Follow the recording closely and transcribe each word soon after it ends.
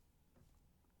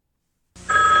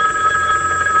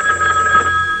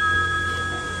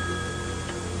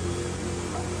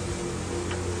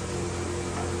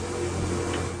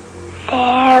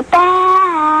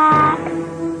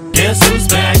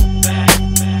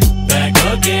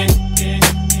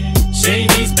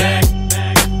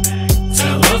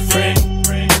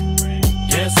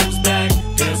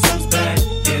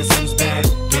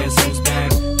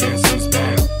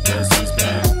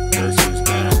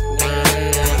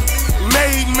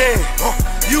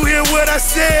hear what I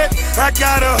said? I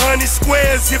got 100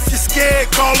 squares. If you're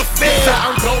scared, call a fed. So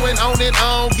I'm going on and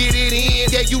on, get it in.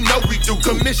 Yeah, you know we do.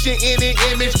 Commission in an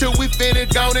image till we finish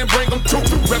down and bring them to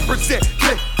represent.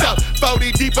 Click up,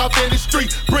 40 deep up in the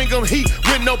street. Bring them heat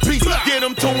with no peace. Get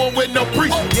them to them with no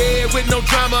priest. Yeah, with no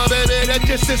drama, baby. That's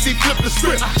just since he flipped the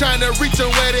script. Trying to reach them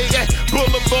where they at.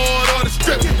 Boulevard or the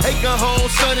strip. Aiken home,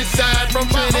 sunny side from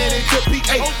Trinity to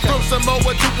PA. From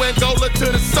Samoa to Angola to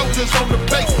the soldiers on the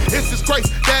base. It's His grace,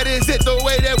 that is it, the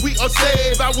way that we are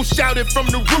saved. I will shout it from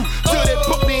the roof till they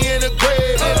put me in the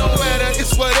grave. It don't matter,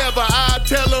 it's whatever. I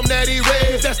tell them that he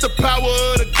raised. That's the power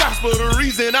of the gospel, the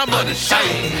reason I'm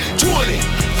unashamed.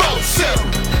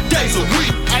 24/7 days a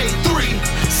week,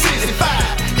 365.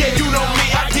 Yeah, you know me,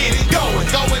 I get it going.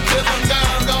 Going till I'm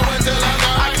gone, going till I'm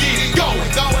gone. I get it going.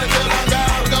 Going till I'm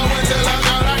gone, going till I'm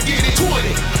gone. I get it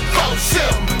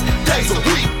 24/7 days a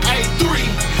week,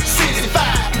 365.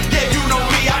 Yeah, you know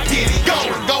me, I get it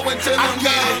going. Going till I'm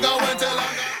gone, going till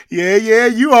I'm gone. Yeah,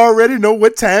 you already know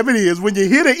what time it is. When you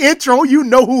hear the intro, you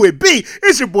know who it be.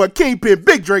 It's your boy Kingpin,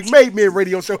 Big Drake, Made Me a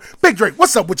Radio Show. Big Drake,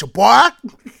 what's up with your boy?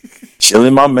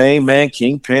 Chilling, my main man,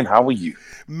 Kingpin. How are you?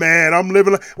 Man, I'm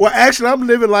living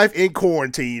life in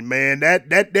quarantine, man. That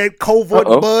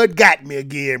COVID bud got me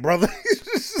again, brother.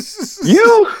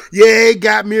 You? Yeah, it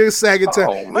got me a second time.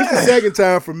 Oh, man. It's the second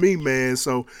time for me, man.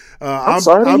 So I'm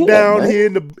sorry down man. here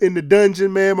in the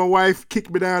dungeon, man. My wife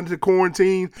kicked me down to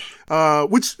quarantine.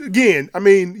 Which again, I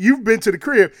mean, you've been to the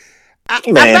crib.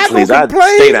 Man, I'm not please, gonna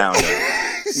complain. stay down there.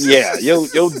 Yeah,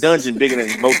 your dungeon bigger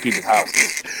than most people's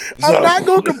houses. So. I'm not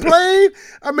gonna complain.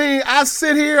 I mean, I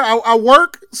sit here, I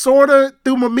work sort of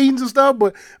through my meetings and stuff,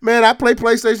 but man, I play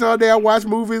PlayStation all day. I watch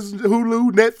movies,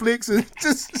 Hulu, Netflix, and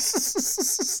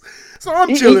just so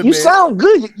I'm chilling. You man. sound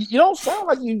good. You don't sound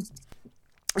like you.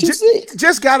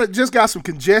 Just got some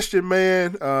congestion,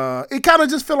 man. It kind of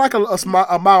just feel like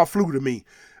a mild flu to me.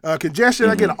 Congestion,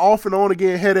 I get an off and on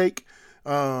again headache.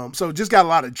 So just got a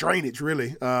lot of drainage,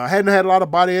 really. Hadn't had a lot of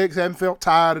body aches, hadn't felt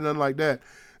tired and nothing like that.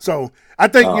 So I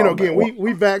think, again,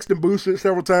 we vaxxed and boosted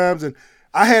several times, and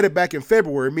I had it back in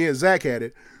February. Me and Zach had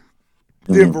it.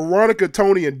 Then Veronica,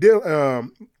 Tony, and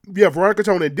Dylan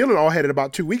all had it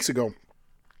about 2 weeks ago.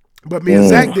 But me and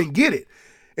Zach didn't get it.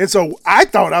 And so I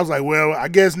was like, well, I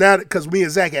guess now because me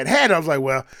and Zach had it, I was like,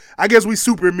 well, I guess we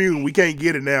super immune. We can't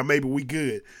get it now. Maybe we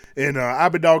good. And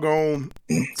I've been doggone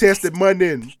tested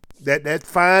Monday, and that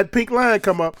fine pink line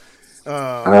come up.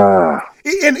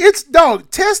 And it's,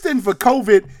 testing for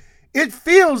COVID, it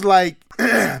feels like,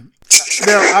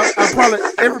 now, I probably,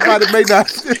 everybody may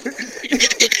not,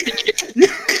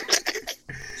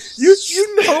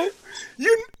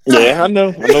 Yeah, I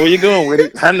know where you're going with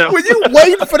it. I know. Were you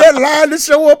waiting for that line to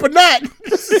show up or not?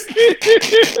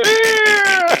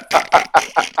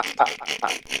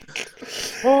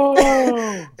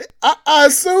 I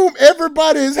assume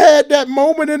everybody has had that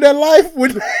moment in their life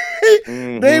when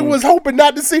they was hoping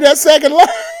not to see that second line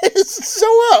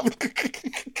show up.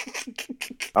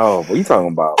 Oh, what you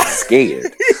talking about?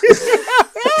 Scared.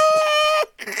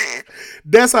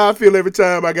 That's how I feel every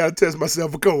time I got to test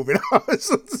myself for COVID.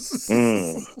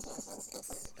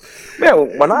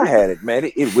 Man, when I had it, man,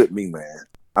 it whipped me, man.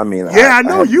 I mean, I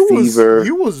know you was fever.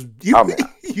 You was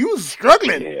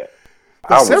struggling. Yeah,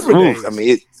 for several days. I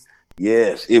mean,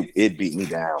 it beat me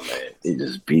down, man. It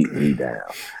just beat me down.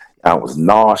 I was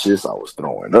nauseous. I was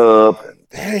throwing up. And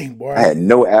dang, boy, I had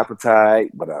no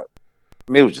appetite, but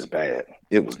it was just bad.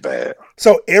 It was bad.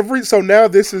 So now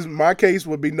this is my case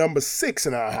would be number 6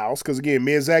 in our house because again,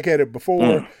 me and Zach had it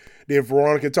before. Then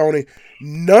Veronica, Tony,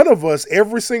 none of us,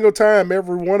 every single time,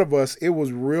 every one of us, it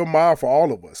was real mild for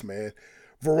all of us, man.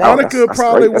 Veronica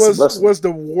probably was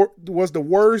the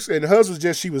worst, and hers was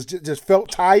just she was just felt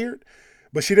tired,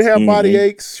 but she didn't have body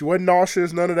aches. She wasn't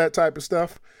nauseous, none of that type of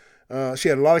stuff. She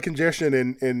had a lot of congestion,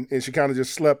 and she kind of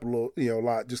just slept a little, a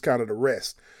lot, just kind of the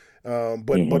rest.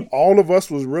 But all of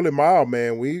us was really mild,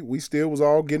 man. We still was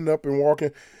all getting up and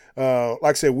walking. Like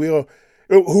I said,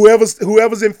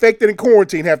 whoever's infected in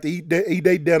quarantine have to eat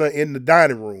their dinner in the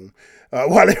dining room,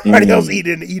 while everybody else eat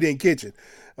in the kitchen.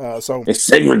 So it's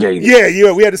segregated.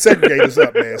 Yeah, we had to segregate us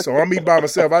up, man. So I'm eating by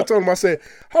myself. I told him, I said,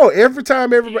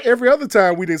 every other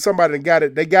time we did somebody got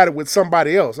it, they got it with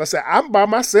somebody else. I said, I'm by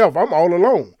myself. I'm all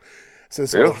alone. So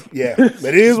yeah, but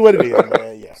it is what it is,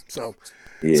 man. Yeah. So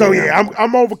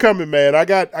I'm overcoming, man. I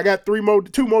got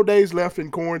 2 more days left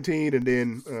in quarantine, and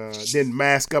then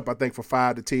mask up. I think for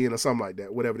 5 to 10 or something like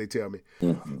that. Whatever they tell me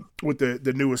with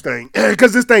the newest thing,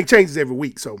 because this thing changes every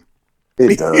week. So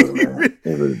It does, man.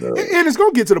 It really does. And it's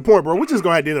gonna get to the point, bro. We're just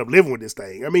gonna have to end up living with this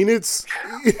thing. I mean, it's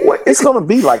gonna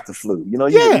be like the flu. You know,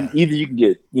 Yeah. either you can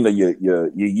get, you know,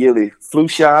 your yearly flu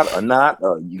shot or not.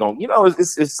 You don't. You know,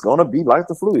 it's gonna be like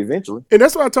the flu eventually. and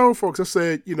that's what I told folks. I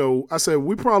said,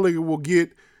 we probably will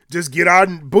get our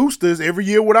boosters every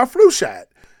year with our flu shot.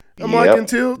 I'm like,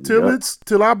 until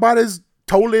our body's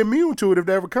totally immune to it if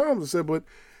that ever comes. I said, but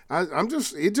I'm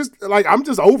just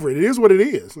over it. It is what it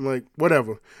is. I'm like,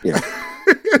 whatever. Yeah.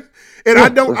 And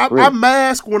I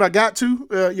mask when I got to,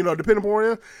 depending upon where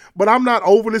I am, but I'm not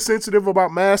overly sensitive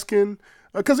about masking.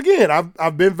 Because again,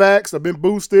 I've been vaxxed, I've been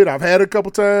boosted, I've had it a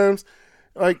couple times.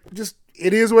 Like, just,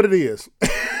 it is what it is.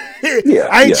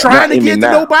 I ain't trying to get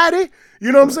to nobody.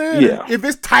 You know what I'm saying? Yeah. If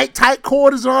it's tight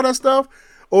quarters and all that stuff,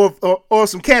 or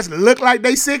some cats that look like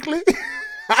they sickly,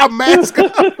 I mask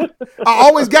up. I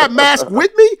always got mask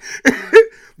with me,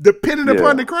 depending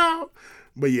upon the crowd.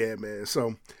 But yeah, man.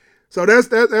 So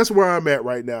that's where I'm at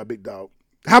right now, big dog.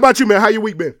 How about you, man? How your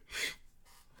week been?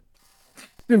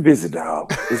 It's been busy,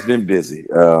 dog. It's been busy.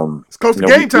 It's close to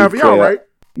game time for y'all, right?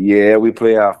 Yeah, we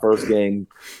play our first game.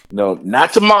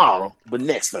 Not tomorrow, but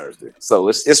next Thursday. So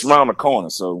it's around the corner.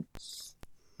 So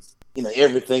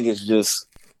everything is just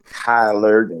high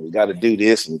alert, and we got to do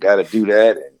this and we got to do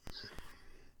that, and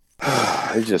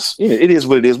it's just it is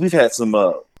what it is. We've had some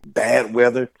bad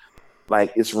weather,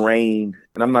 like it's rained,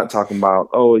 and I'm not talking about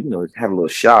had a little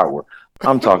shower.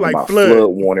 I'm talking like about flood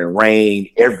warning, rain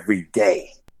every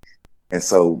day, and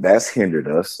so that's hindered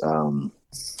us.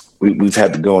 We've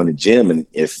had to go in the gym, and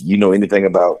if you know anything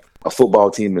about a football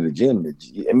team in the gym, it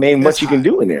ain't much you can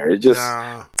do in there. It just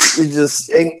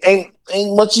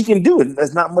ain't much you can do.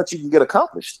 There's not much you can get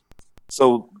accomplished.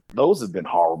 So those have been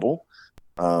horrible.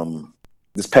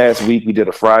 This past week we did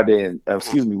a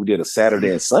Saturday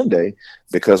and Sunday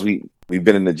because we've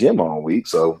been in the gym all week.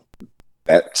 So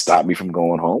that stopped me from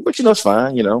going home. But it's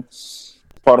fine.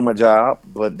 Part of my job.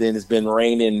 But then it's been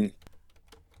raining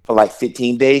for like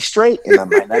 15 days straight, and I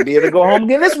might not be able to go home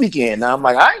again this weekend. Now I'm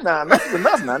like, that's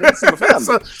enough now. I need to see my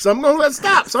family. So I'm gonna let it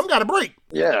stop. Some got to break.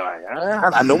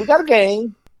 Yeah, I know we got a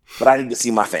game, but I need to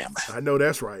see my family. I know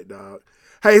that's right, dog.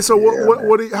 Hey, so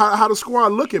how the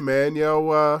squad looking, man?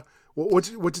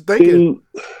 What you thinking? Dude,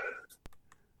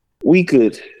 we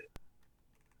could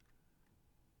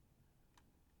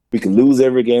lose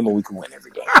every game, or we can win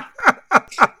every game.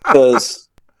 Because,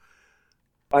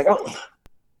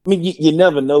 you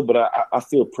never know, but I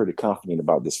feel pretty confident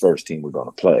about this first team we're going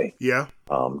to play. Yeah.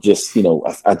 I just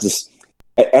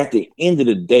at the end of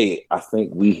the day, I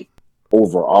think we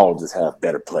overall just have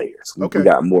better players. We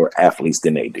got more athletes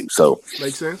than they do. So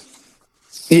makes sense.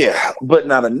 Yeah, but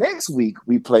now the next week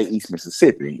we play East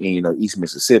Mississippi, and East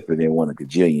Mississippi they won a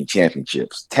gajillion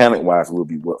championships. Talent wise, we'll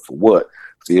be what for what.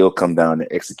 So it'll come down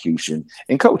to execution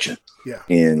and coaching. Yeah,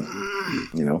 and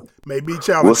maybe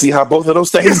challenge. We'll see how both of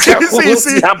those things go. We'll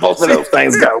see how both of those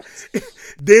things go.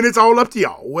 Then it's all up to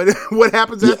y'all. What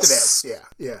happens after that?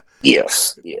 Yeah.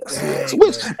 Yes.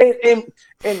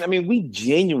 And I mean, we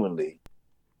genuinely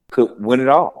could win it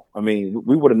all. I mean,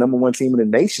 we were the number one team in the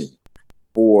nation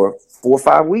for 4 or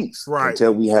 5 weeks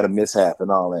until we had a mishap and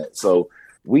all that. So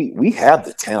we have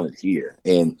the talent here,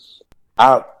 and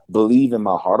I believe in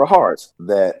my heart of hearts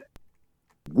that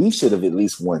we should have at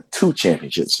least won 2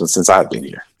 championships since I've been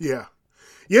here. Yeah,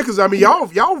 because I mean, y'all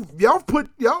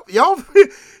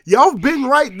been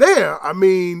right there. I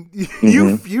mean,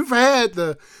 you've had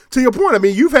to your point. I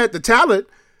mean, you've had the talent,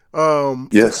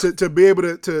 to be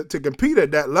able to compete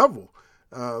at that level.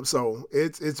 So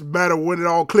it's a matter of when it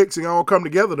all clicks and all come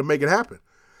together to make it happen.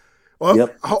 Well,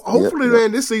 hopefully,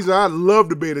 man, this season I'd love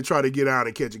to be able to try to get out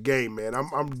and catch a game, man.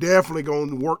 I'm definitely going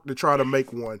to work to try to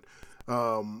make one.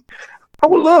 I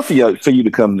would love for you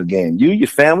to come to the game. You, your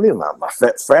family,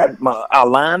 our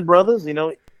line brothers.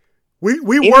 We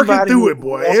working through it,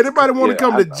 boy. Anybody want to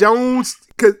come to Jones?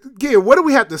 Cause where do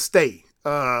we have to stay?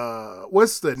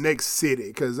 What's the next city?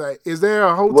 Because is there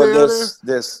a hotel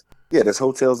there? There's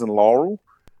hotels in Laurel,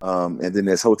 and then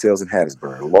there's hotels in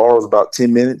Hattiesburg. Laurel's about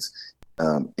 10 minutes.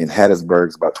 In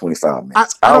Hattiesburg's about 25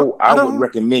 minutes. I would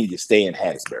recommend you stay in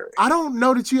Hattiesburg. I don't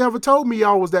know that you ever told me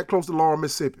y'all was that close to Laurel,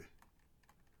 Mississippi.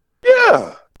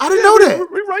 Yeah. I didn't know that.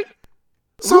 We're right.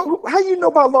 So how you know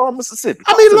about Laurel, Mississippi?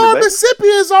 Laurel, Mississippi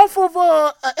is off of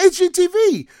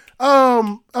HGTV,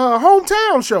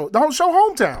 hometown show. The whole show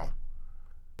Hometown.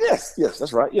 Yes,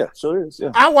 that's right. Yeah, sure is.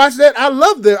 Yeah. I watched that. I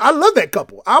love that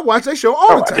couple. I watch that show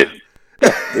all the time.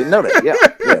 Didn't know that.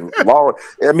 Yeah. Laurel.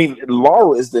 I mean,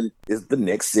 Laurel is the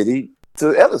next city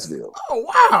to Ellisville. Oh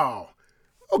wow.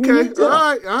 Okay.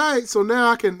 All right. So now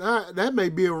I can. That may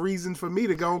be a reason for me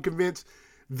to go and convince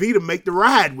V to make the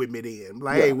ride with me then.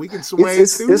 Like, hey, we can swing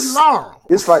through Laurel.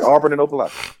 It's like Auburn and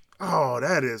Opelika. Oh,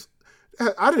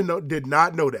 I did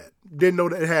not know that. Didn't know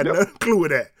that. Had no clue with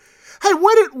that. Hey,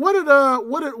 what did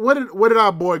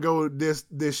our boy go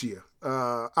this year?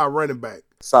 Our running back.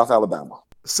 South Alabama.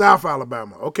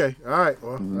 Okay. All right.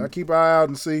 Well, I'll keep an eye out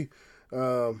and see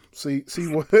how this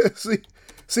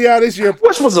year.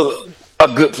 Which was a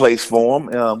good place for him.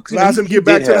 Allows him to get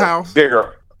back to the house.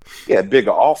 Bigger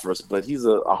offers, but he's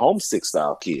a homesick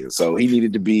style kid, so he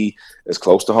needed to be as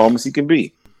close to home as he can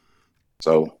be.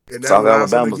 So South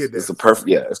Alabama is a perfect.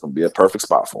 Yeah, it's going to be a perfect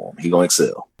spot for him. He's going to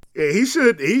excel. Yeah, he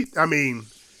should.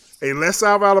 Unless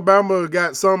South Alabama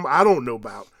got some I don't know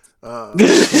about. He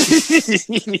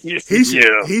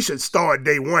should start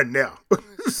day one now.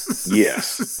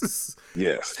 Yes.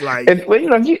 Like, and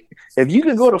if you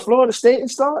can go to Florida State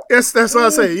and start, that's what I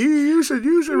say. You should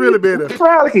really be able to. You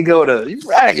probably can go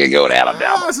to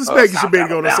Alabama. I suspect you should be able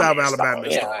to go to South Alabama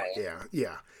and start.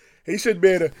 Yeah. He should be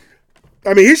able to.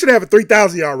 He should have a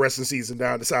 3,000-yard rushing season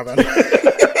down to South Alabama.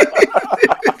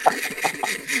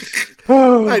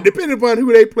 Like, depending upon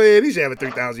who they play, he should have a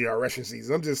 3,000-yard rushing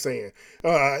season. I'm just saying,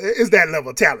 it's that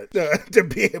level of talent to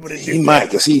be able to do. He might,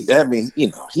 because he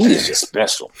is just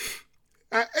special.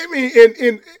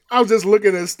 And I was just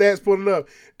looking at the stats, pulling up,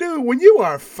 dude. When you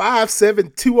are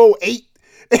 5'7", 208,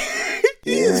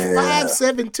 he is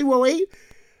 5'7", 208.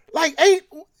 Like,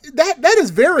 that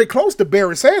is very close to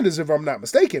Barry Sanders, if I'm not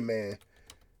mistaken, man.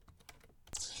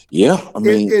 Yeah, and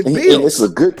it's a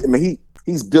good.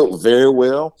 He's built very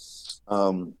well.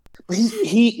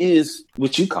 He is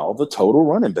what you call the total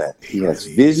running back. He has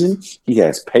vision. He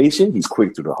has patience. He's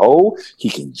quick through the hole. He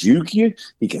can juke you.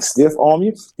 He can stiff arm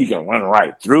you. He can run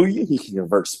right through you. He can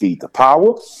convert speed to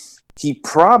power. He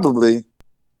probably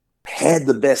had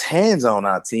the best hands on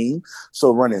our team.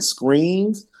 So running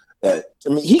screens.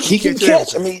 He can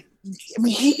catch. He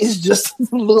is just a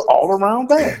little all around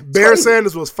back. Barry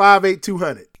Sanders was 5'8",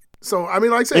 200. So like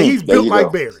I said, he's built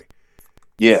like Barry.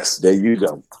 Yes, there you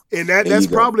go. And that's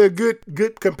probably a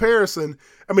good comparison.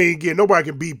 Again, nobody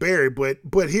can beat Barry, but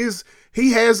he has,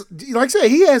 like I said,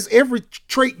 he has every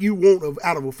trait you want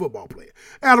out of a football player,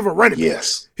 out of a running back.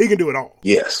 Yes, he can do it all.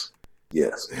 Yes.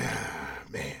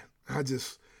 Man,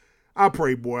 I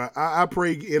pray, boy. I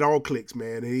pray it all clicks,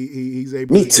 man. He's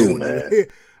able. Me too, man.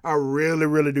 I really,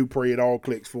 really do pray it all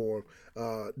clicks for him.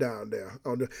 Down there.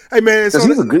 Hey, man, he's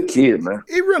a good kid, man.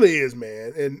 He really is,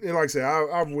 man. And like I said,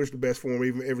 I've wished the best for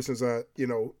him ever since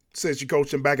since you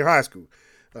coached him back in high school.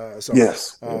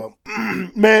 Yes,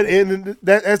 man, and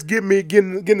that's getting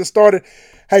it started.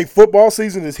 Hey, football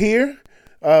season is here.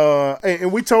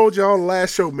 And we told y'all the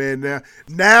last show, man.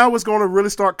 Now it's going to really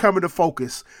start coming to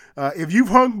focus. If you've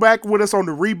hung back with us on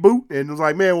the reboot and was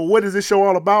like, man, well, what is this show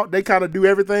all about? They kind of do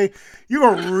everything. You're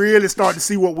going to really start to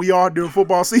see what we are during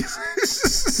football season.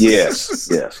 Yes.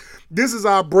 This is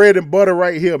our bread and butter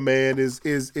right here, man. Is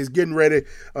getting ready.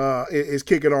 Is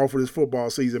kicking off for this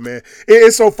football season, man.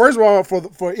 And so, first of all,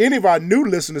 for any of our new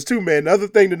listeners too, man, the other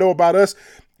thing to know about us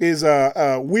is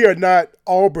we are not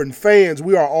Auburn fans.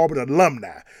 We are Auburn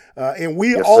alumni. And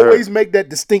we always make that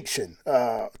distinction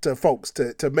to folks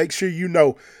to make sure you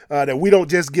know that we don't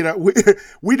just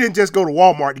we didn't just go to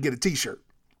Walmart to get a T-shirt.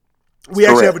 We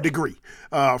actually have a degree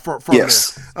from there.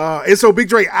 And so, Big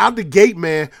Dre, out the gate,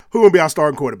 man, who going to be our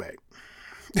starting quarterback?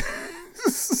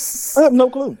 I have no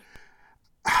clue.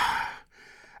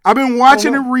 I've been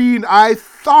watching and reading. I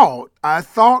thought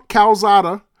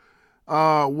Calzada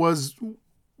was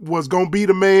going to be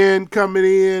the man coming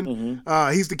in.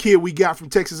 Mm-hmm. He's the kid we got from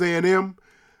Texas A&M.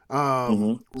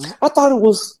 I thought it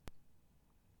was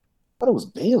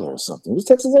Baylor or something. Was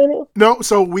Texas A&M? No,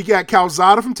 so we got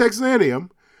Calzada from Texas A&M.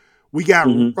 We got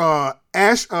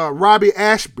Robbie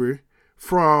Ashby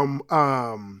from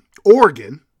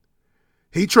Oregon.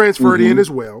 He transferred in as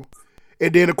well.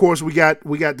 And then, of course, we got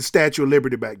the Statue of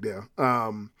Liberty back there.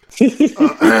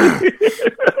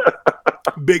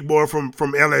 Big boy from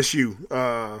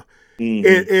LSU.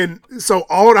 And so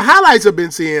all the highlights I've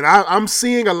been seeing, I'm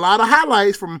seeing a lot of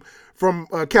highlights from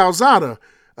Calzada.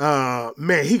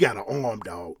 Man, he got an arm,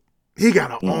 dog. He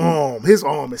got an arm. His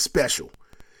arm is special.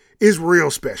 It's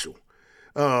real special.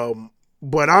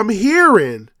 But I'm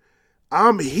hearing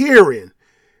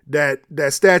that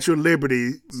Statue of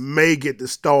Liberty may get the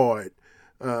start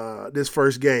this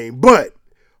first game. But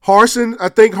I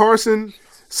think Harsin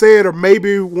said, or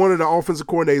maybe one of the offensive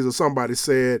coordinators or somebody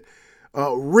said,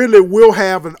 really we'll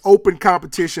have an open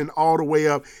competition all the way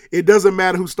up. It doesn't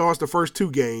matter who starts the first two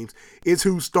games. It's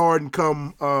who's starting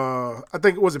come, I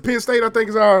think, was it Penn State, I think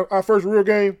is our first real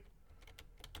game?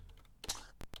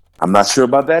 I'm not sure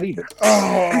about that either.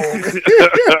 Oh,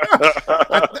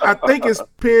 I think it's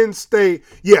Penn State.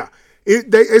 Yeah,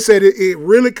 they said it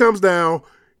really comes down.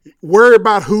 Worry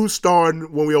about who's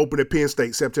starting when we open at Penn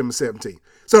State September 17th.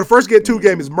 So the first two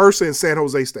game is Mercer and San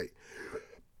Jose State.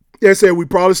 They said we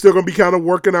probably still going to be kind of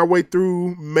working our way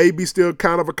through, maybe still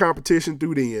kind of a competition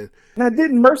through the end. Now,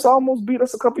 didn't Mercer almost beat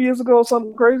us a couple years ago or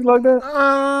something crazy like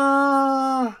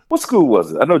that? What school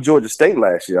was it? I know Georgia State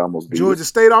last year almost beat us. Georgia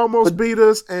State almost beat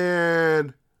us,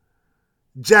 and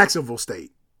Jacksonville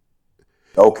State.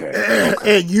 Okay.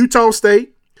 And Utah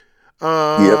State.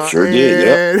 Yep, sure did.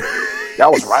 Yep. That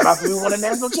was right after we won the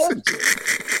national championship.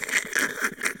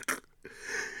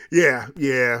 Yeah.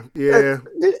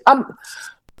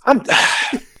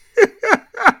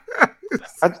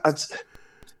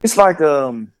 It's like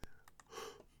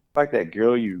that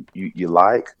girl you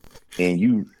like, and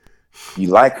you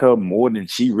like her more than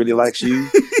she really likes you,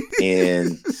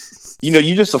 and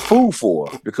you're just a fool for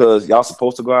her because y'all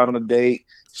supposed to go out on a date.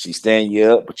 She's staying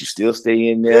you up, but you still stay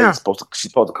in there. Yeah. She's supposed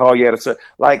to call you at a certain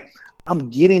I'm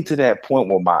getting to that point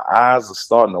where my eyes are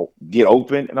starting to get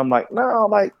open, and I'm like, no,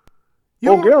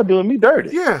 old girl doing me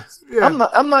dirty. Yeah. I'm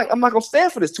not gonna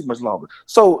stand for this too much longer.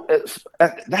 So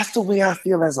that's the way I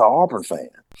feel as an Auburn fan.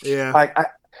 Yeah.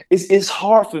 It's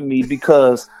hard for me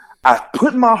because I've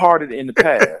put my heart in the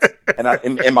past,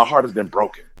 and my heart has been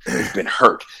broken. It's been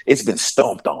hurt. It's been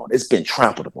stomped on. It's been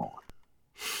trampled upon.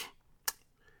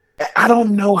 I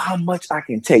don't know how much I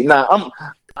can take. Now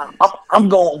I'm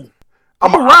going.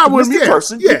 I'm an optimistic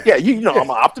person. Yeah. I'm an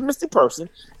optimistic person,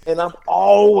 and I'm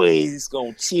always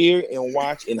gonna cheer and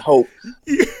watch and hope.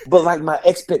 But my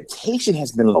expectation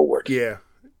has been lowered. Yeah,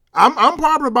 I'm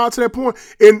probably about to that point.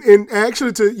 And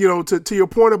actually, to your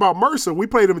point about Mercer, we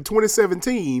played them in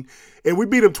 2017, and we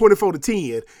beat them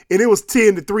 24-10, and it was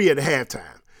 10-3 at the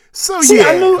halftime. So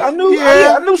I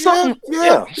knew something.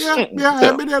 Yeah. I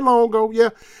haven't been that long ago. Yeah,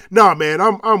 nah, man,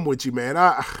 I'm with you, man.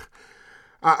 I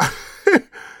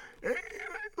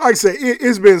like I said,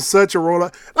 it's been such a roller.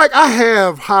 I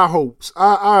have high hopes.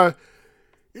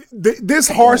 This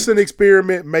Harsin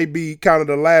experiment may be kind of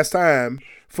the last time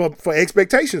for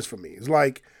expectations for me. It's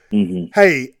like,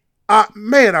 hey, I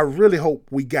really hope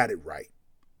we got it right.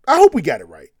 I hope we got it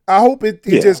right. I hope it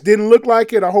just didn't look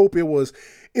like it. I hope it was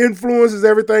influences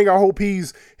everything. I hope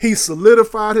he's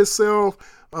solidified himself.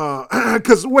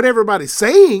 Because what everybody's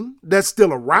saying that's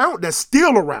still around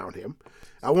him.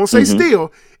 I won't say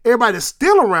still. Everybody that's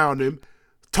still around him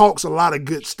talks a lot of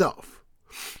good stuff.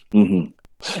 Mm-hmm.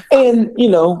 And,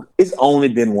 it's only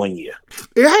been 1 year.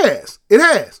 It has.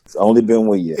 It's only been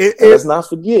 1 year. Let's not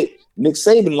forget, Nick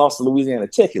Saban lost to Louisiana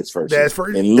Tech his first year. That's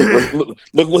first. And look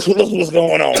what's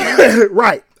going on.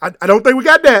 Right. I don't think we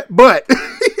got that, but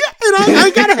I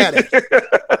ain't got to have it.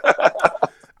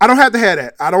 I don't have to have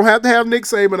that. I don't have to have Nick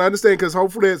Saban. I understand, because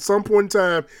hopefully at some point in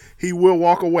time he will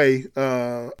walk away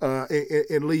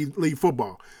and leave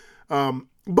football.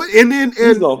 But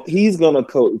he's gonna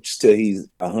coach till he's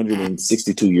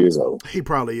 162 years old. He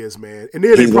probably is, man. And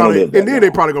then they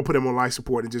probably gonna put him on life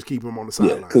support and just keep him on the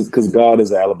sideline. Yeah, because God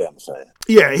is an Alabama fan.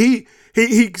 Yeah, he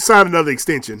signed another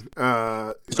extension,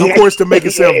 of course, to make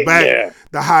himself back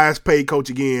the highest paid coach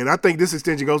again. I think this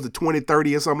extension goes to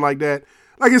 2030 or something like that.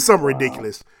 It's something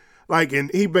ridiculous.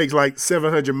 And he makes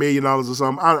 $700 million or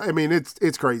something. I mean,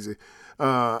 it's crazy.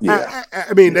 I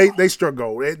mean, they struck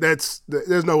gold.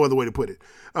 There's no other way to put it.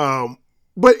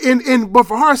 But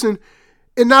for Harsin,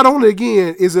 and not only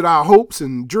again is it our hopes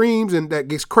and dreams and that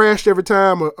gets crashed every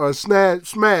time or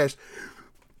smashed,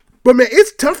 but man,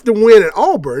 it's tough to win at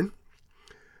Auburn.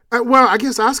 Well, I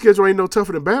guess our schedule ain't no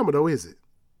tougher than Bama, though, is it?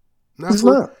 It's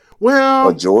not. Well,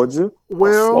 or Georgia,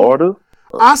 or Florida.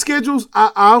 Our schedules,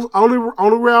 only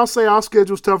way I'll say our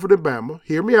schedule's tougher than Bama.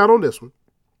 Hear me out on this one.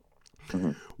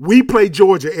 Mm-hmm. We play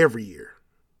Georgia every year.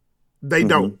 They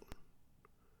don't.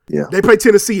 Yeah. They play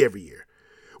Tennessee every year.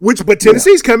 But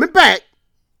Tennessee's coming back.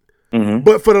 Mm-hmm.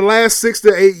 But for the last 6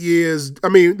 to 8 years,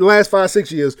 the last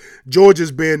 5-6 years,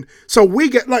 Georgia's been. So we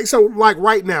get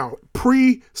right now,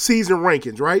 pre-season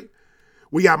rankings, right?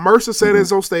 We got Mercer, San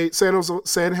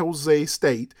Jose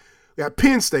State. We got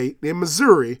Penn State, then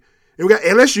Missouri. And we got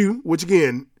LSU, which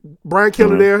again, Brian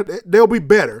Kelly there, they'll be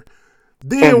better.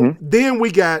 Then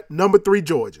we got number 3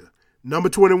 Georgia, number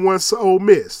 21 Ole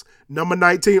Miss, number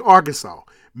 19 Arkansas,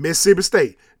 Mississippi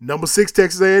State, number 6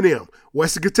 Texas A&M,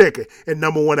 Western Kentucky, and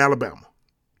number 1 Alabama.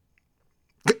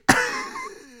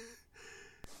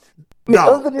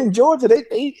 Other than Georgia,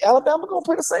 Alabama gonna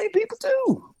play the same people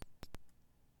too.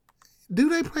 Do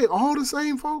they play all the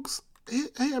same folks?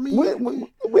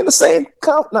 We're in the same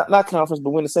not conference, but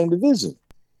we're in the same division.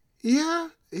 Yeah,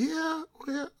 Yeah.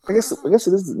 I guess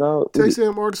it is. No, Texas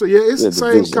and Arkansas. Yeah, it's the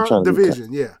same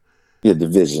division. Yeah. Yeah,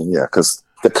 division. Yeah, because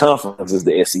the conference is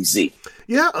the SEC.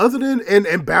 Yeah, other than and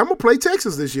Bama play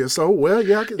Texas this year, so well,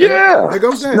 yeah, that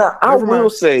goes that. Now I will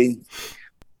say,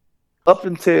 up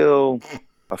until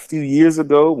a few years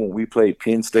ago when we played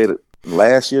Penn State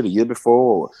last year, the year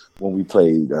before, when we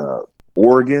played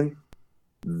Oregon,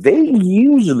 they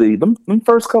usually them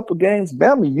first couple games,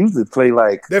 Bama usually play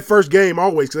like that first game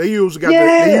always because they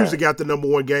usually got the number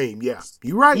one game. Yeah,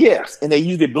 you right. Yes, and they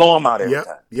usually blow them out every time.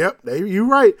 Yep. You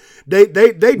right. They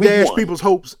dash people's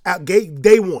hopes out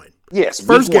day one. Yes,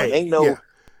 first game.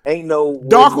 Ain't no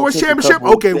dark horse championship.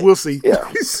 Okay, we'll see.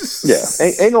 Yeah.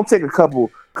 Ain't gonna take a couple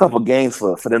games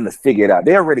for them to figure it out.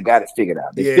 They already got it figured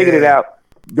out. They figured it out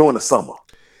during the summer.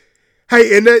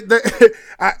 Hey, and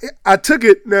I took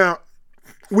it. Now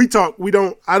we talk.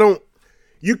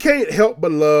 You can't help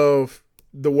but love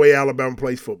the way Alabama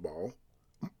plays football.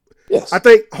 Yes, I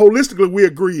think holistically we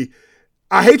agree.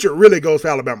 Our hatred really goes for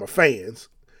Alabama fans,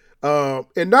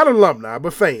 and not alumni,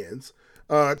 but fans.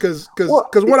 Because one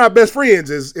of our best friends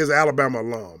is an Alabama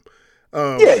alum.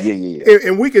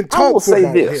 And we can talk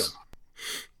football with him.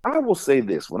 I will say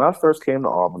this. When I first came to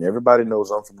Auburn, everybody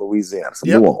knows I'm from Louisiana, from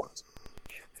New Orleans.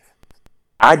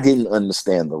 I didn't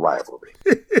understand the rivalry.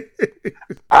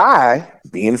 I,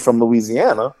 being from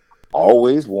Louisiana,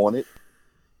 always wanted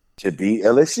to beat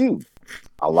LSU.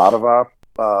 A lot of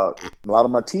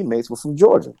my teammates were from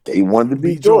Georgia. They wanted to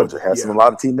beat Georgia. Had a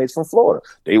lot of teammates from Florida.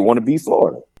 They want to beat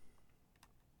Florida.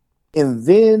 And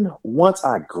then once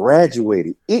I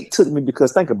graduated, it took me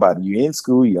because think about it. You're in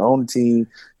school, you're on the team.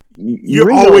 You're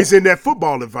really always in that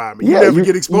football environment. You never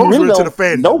get exposed really to the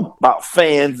fans. Know about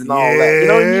fans and all that. You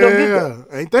don't get that.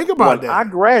 I ain't think about that. When I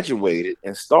graduated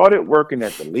and started working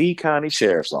at the Lee County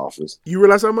Sheriff's Office, you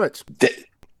realize how much?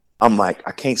 I'm like,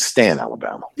 I can't stand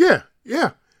Alabama. Yeah.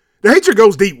 The hatred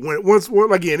goes deep. Once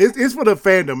again, it's for the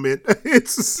fandom.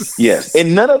 It's yes,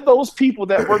 and none of those people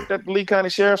that worked at the Lee County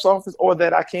Sheriff's Office or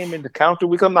that I came into encounter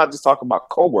with. I'm not just talking about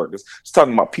coworkers. Just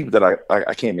talking about people that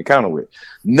I came into encounter with.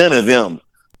 None of them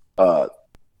probably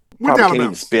can't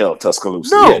even spell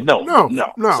Tuscaloosa. No.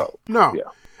 Yeah.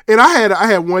 And I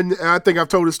had one. I think I've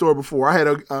told this story before. I had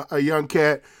a young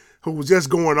cat who was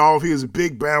just going off. He was a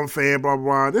big Bama fan. Blah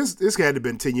blah blah. This had to have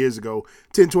been 12 years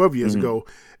ago.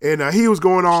 And he was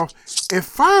going off, and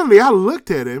finally I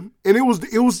looked at him, and it was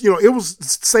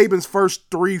Saban's first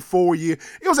 3-4 year.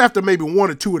 It was after maybe 1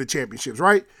 or 2 of the championships,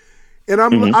 right? And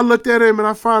I looked at him, and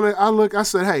I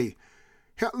said, "Hey,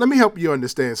 let me help you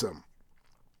understand something."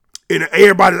 And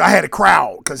I had a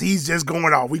crowd because he's just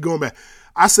going off. We going back.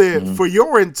 I said, for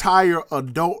your entire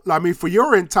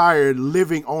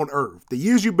living on Earth, the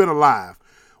years you've been alive,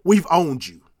 we've owned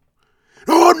you.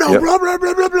 Oh no, blah blah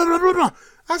blah blah blah blah blah.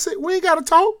 I said, we ain't got to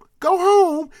talk. Go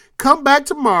home. Come back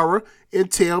tomorrow and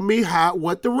tell me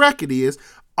what the record is.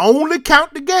 Only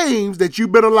count the games that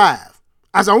you've been alive.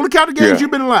 I said, only count the games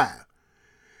you've been alive.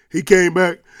 He came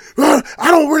back. I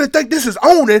don't really think this is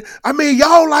owning. I mean,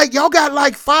 y'all got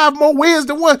like 5 more wins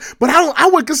than one, but I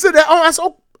would consider that.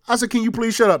 I said, can you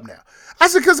please shut up now? I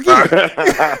said, because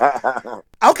again,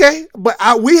 okay, but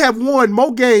we have won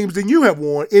more games than you have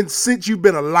won since you've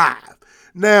been alive.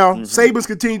 Now, Saban's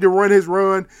continued to run his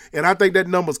run, and I think that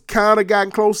number's kind of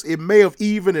gotten close. It may have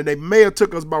even, and they may have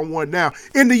took us by 1 now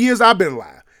in the years I've been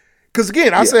alive. Because,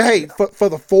 again, I said, hey, for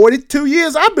the 42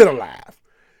 years I've been alive,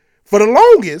 for the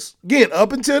longest, again,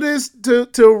 up until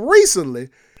till recently,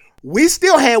 we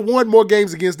still had 1 more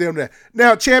games against them.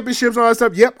 Now, championships and all that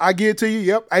stuff, yep, I give it to you.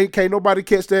 Yep, can't nobody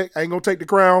catch that. I ain't going to take the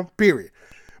crown, period.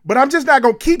 But I'm just not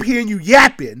going to keep hearing you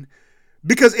yapping.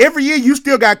 Because every year you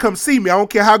still got to come see me. I don't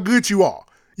care how good you are.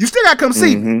 You still got to come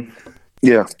see me.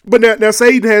 Yeah. But now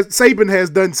Saban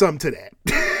has done something to that.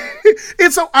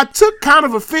 And so I took kind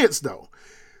of offense, though.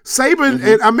 Saban,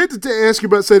 and I meant to ask you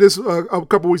about this a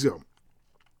couple weeks ago.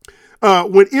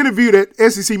 When interviewed at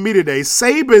SEC Media Day,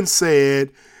 Saban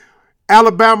said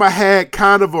Alabama had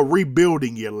kind of a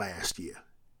rebuilding year last year.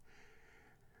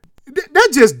 That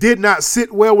just did not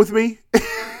sit well with me.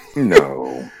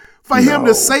 No. For him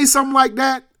to say something like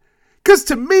that, because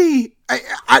to me,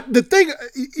 the thing,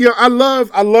 I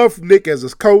love Nick as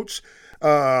a coach.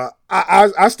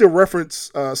 I still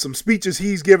reference some speeches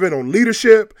he's given on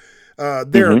leadership.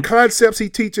 There are concepts he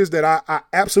teaches that I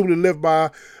absolutely live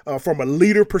by from a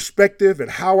leader perspective and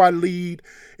how I lead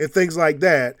and things like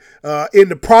that. In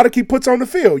the product he puts on the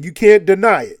field, you can't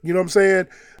deny it. You know what I'm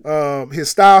saying? His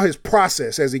style, his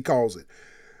process, as he calls it.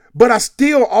 But I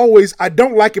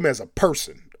don't like him as a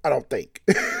person. I don't think.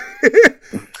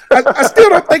 I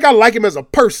still don't think I like him as a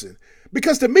person.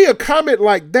 Because to me, a comment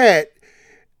like that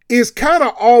is kind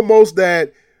of almost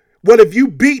that Well, if you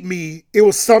beat me, it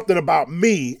was something about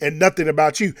me and nothing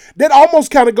about you. That almost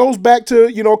kind of goes back to,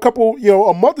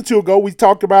 a month or two ago, we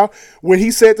talked about when he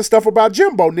said the stuff about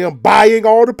Jimbo and them buying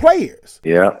all the players.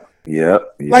 Yeah.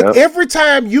 Like every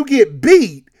time you get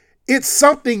beat, it's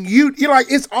something you're like,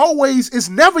 it's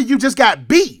never you just got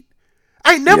beat.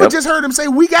 I ain't never just heard him say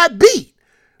we got beat.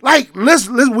 Like,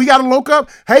 listen, we got to look up.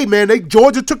 Hey, man,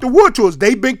 Georgia took the wood to us.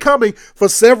 They've been coming for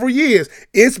several years.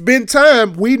 It's been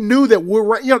time. We knew that we're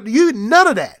right. None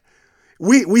of that.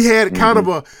 We had kind of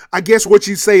a, I guess what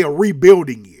you say, a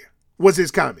rebuilding year was his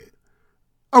comment.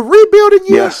 A rebuilding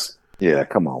year? Yes. Yeah,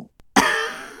 come on.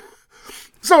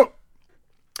 So,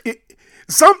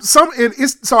 so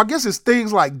I guess it's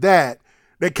things like that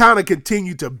kind of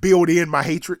continue to build in my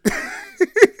hatred.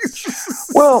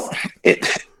 Well, it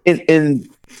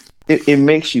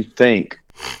makes you think.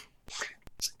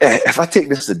 If I take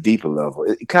this to a deeper level,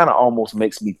 it kind of almost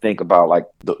makes me think about like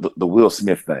the Will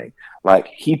Smith thing. Like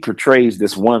he portrays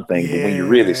this one thing, but when you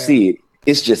really see it,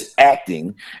 it's just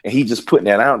acting, and he just putting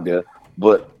that out there.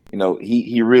 But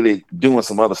he really doing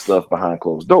some other stuff behind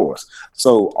closed doors.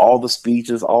 So all the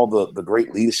speeches, all the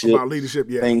great leadership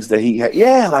things that he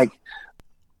had, like.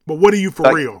 But what are you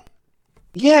for real?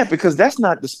 Yeah, because that's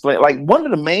not display. Like one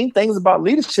of the main things about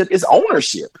leadership is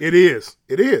ownership. It is.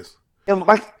 And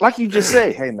like you just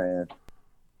say, hey man,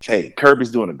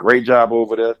 Kirby's doing a great job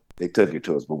over there. They took it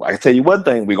to us, but I can tell you one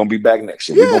thing: we're gonna be back next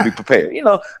year. We're gonna be prepared. It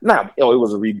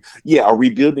was a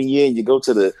rebuilding year, and you go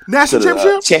to the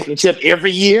national championship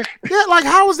every year. Yeah, like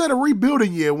how is that a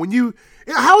rebuilding year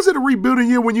how is it a rebuilding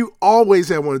year when you always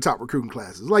have one of the top recruiting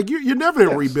classes? Like you're never in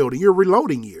a rebuilding. You're a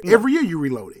reloading year. Yeah. Every year you're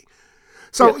reloading.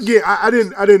 So I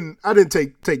didn't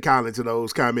take kindly to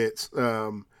those comments.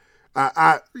 But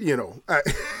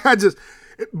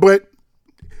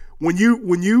when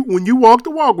you walk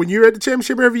the walk, when you're at the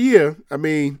championship every year, I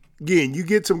mean, again, you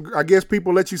get some. I guess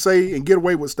people let you say and get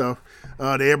away with stuff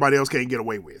that everybody else can't get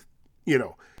away with.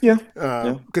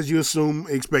 Because you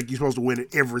expect you're supposed to win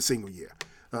it every single year.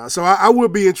 So I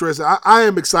would be interested. I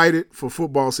am excited for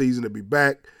football season to be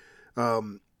back.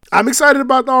 I'm excited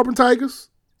about the Auburn Tigers.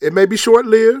 It may be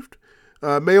short-lived.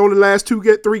 May only last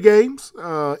 3 games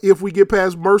if we get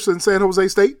past Mercer and San Jose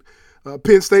State.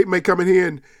 Penn State may come in here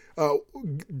and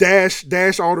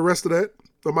dash all the rest of that.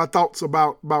 So my thoughts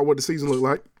about what the season looked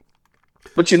like.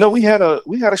 But we had a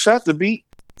shot to beat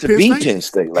Penn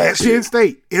State last year. Penn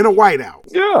State in a whiteout.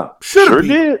 Yeah, should have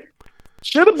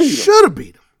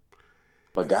beat them.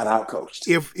 But got out coached.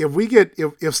 If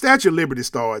Statue of Liberty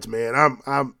starts, man,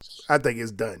 I think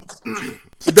it's done.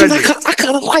 I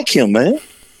kind of like him, man.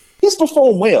 He's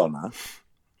performed well now.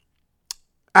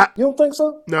 You don't think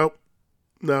so? No.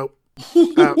 No.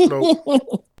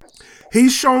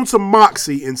 He's shown some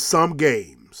moxie in some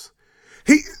games.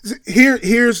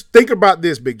 Think about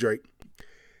this, Big Drake.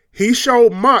 He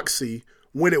showed moxie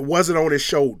when it wasn't on his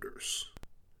shoulders.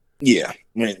 Yeah,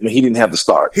 when he didn't have to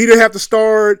start. He didn't have to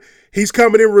start. He's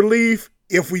coming in relief.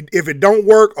 If it don't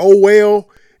work, oh well.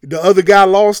 The other guy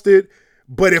lost it.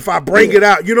 But if I bring it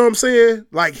out, you know what I'm saying?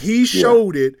 Like he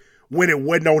showed it when it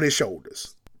wasn't on his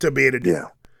shoulders to be able to do. Yeah.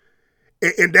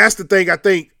 And that's the thing. I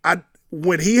think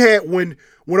when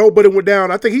Old Buddy went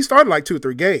down, I think he started like 2 or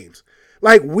 3 games.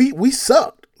 Like we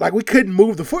sucked. Like we couldn't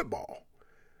move the football.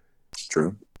 It's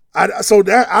true. I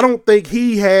don't think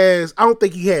he has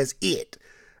it.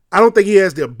 I don't think he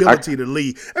has the ability to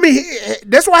lead. I mean,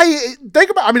 that's why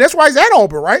that's why he's at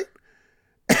Auburn, right?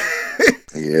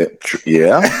 Yeah.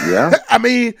 I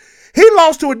mean, he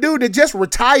lost to a dude that just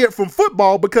retired from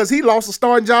football because he lost a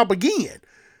starting job again.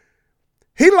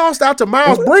 He lost out to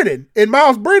Miles Brennan, and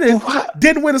Miles Brennan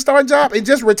didn't win a starting job and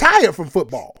just retired from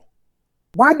football.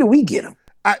 Why do we get him?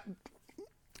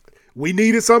 We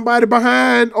needed somebody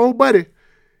behind Old Buddy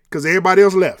because everybody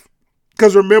else left.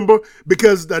 Because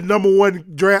the number 1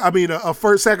 draft,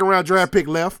 a second round draft pick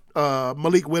left,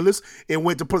 Malik Willis, and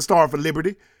went to start for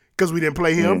Liberty because we didn't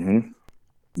play him. Mm-hmm.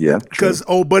 Yeah. Because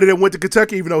Old Buddy that went to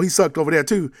Kentucky, even though he sucked over there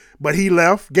too. But he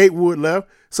left. Gatewood left.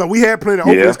 So we had plenty of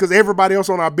openings because everybody else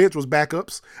on our bench was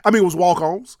backups. Was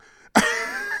walk-ons.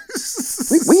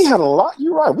 we had a lot.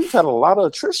 You're right. We've had a lot of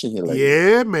attrition here lately.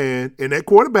 Yeah, man. In that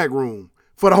quarterback room.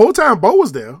 For the whole time Bo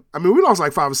was there. We lost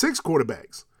like 5 or 6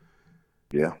 quarterbacks.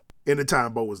 Yeah. In the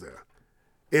time Bo was there.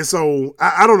 And so,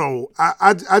 I don't know.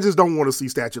 I just don't want to see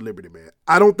Statue of Liberty, man.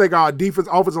 I don't think our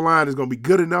offensive line is going to be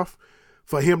good enough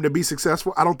for him to be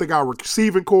successful. I don't think our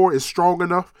receiving core is strong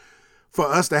enough for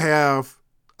us to have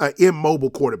an immobile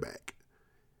quarterback.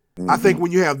 Mm-hmm. I think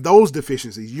when you have those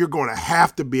deficiencies, you're going to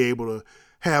have to be able to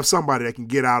have somebody that can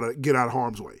get out of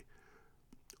harm's way.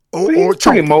 He's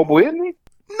pretty mobile, isn't he?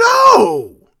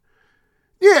 No.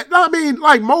 Yeah, no, I mean,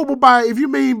 like mobile by, if you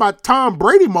mean by Tom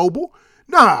Brady mobile,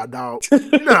 nah, dog.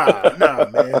 Nah,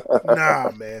 man.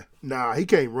 Nah, man. Nah, he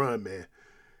can't run, man.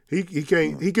 He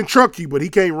can truck you, but he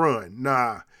can't run.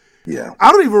 Nah. Yeah.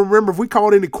 I don't even remember if we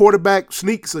called any quarterback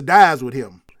sneaks or dives with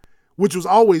him, which was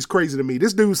always crazy to me.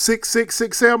 This dude's 6'6",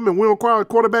 6'7", and we don't call a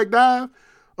quarterback dive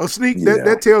or sneak. Yeah.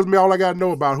 That tells me all I gotta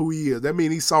know about who he is. That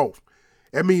means he's soft.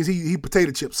 That means he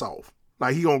potato chip soft.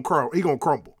 Like he gonna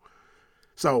crumble.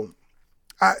 So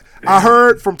I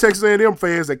heard from Texas A&M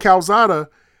fans that Calzada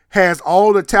has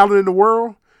all the talent in the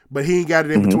world, but he ain't got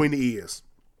it in between the ears.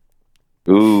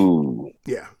 Ooh.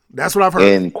 Yeah, that's what I've heard.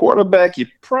 And quarterback, you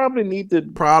probably need to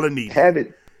have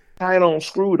it tight on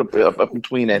screwed up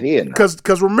between that head.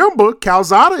 Because remember,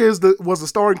 Calzada was the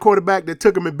starting quarterback that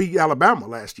took him and beat Alabama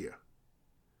last year.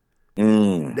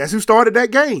 That's who started that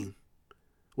game,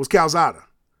 was Calzada.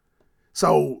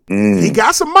 So he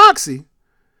got some moxie.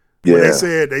 Yeah.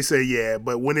 They said, yeah,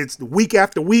 but when it's week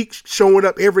after week, showing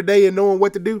up every day and knowing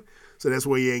what to do, so that's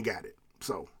where he ain't got it.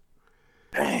 So,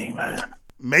 dang, man.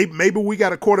 Maybe we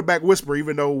got a quarterback whisperer,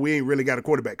 even though we ain't really got a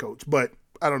quarterback coach. But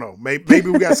I don't know. Maybe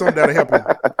we got something that'll help him.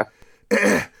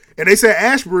 And they said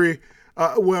Ashbury.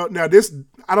 Well, now this,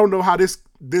 I don't know how this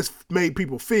made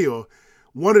people feel.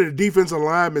 One of the defensive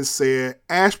linemen said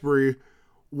Ashbury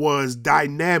was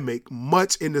dynamic,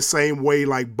 much in the same way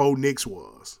like Bo Nix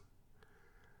was.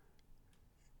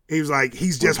 He was like,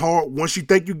 he's just hard. Once you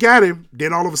think you got him,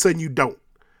 then all of a sudden you don't.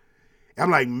 I'm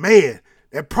like, man,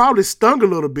 that probably stung a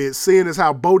little bit, seeing as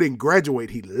how Bo didn't graduate.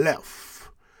 He left.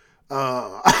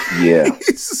 Yeah.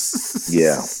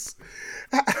 Yeah.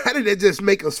 How did that just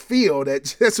make us feel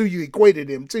that that's who you equated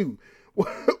him to?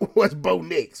 Was Bo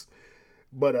Nix.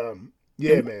 But,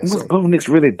 yeah, man. Was Bo Nix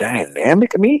really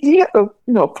dynamic? I mean, he had to,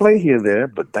 play here, there,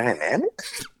 but dynamic?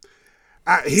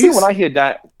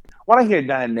 When I hear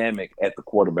dynamic at the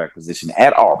quarterback position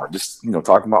at Auburn, just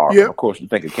talking about Auburn, of course you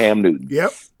think of Cam Newton.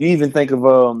 Yep. You even think of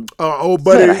old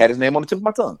buddy. I had his name on the tip of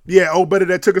my tongue. Yeah, old buddy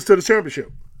that took us to the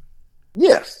championship.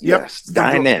 Yes.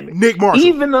 Dynamic. Nick Marshall.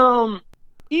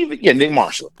 Even Nick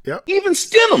Marshall. Yep. Even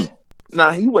Stidham.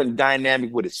 Now he wasn't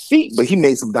dynamic with his feet, but he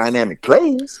made some dynamic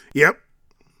plays. Yep.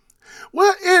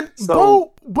 Well, and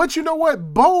Bo, but you know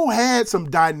what? Bo had some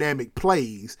dynamic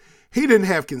plays. He didn't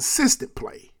have consistent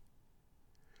play.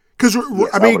 Because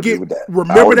remember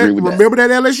that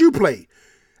LSU play.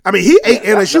 I mean, he ate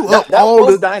LSU up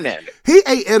all dynamic. He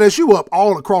ate LSU up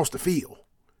all across the field.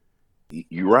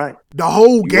 You're right. The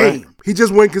whole game. Right. He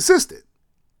just wasn't consistent.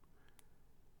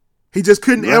 He just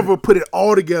couldn't ever put it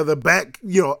all together back.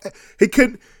 He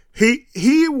couldn't.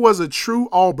 He was a true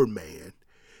Auburn man.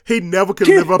 He never could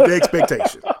live up to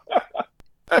expectation.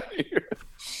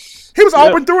 He was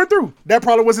Auburn through and through. That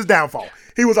probably was his downfall.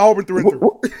 He was Auburn through and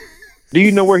through. Do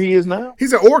you know where he is now?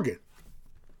 He's at Oregon.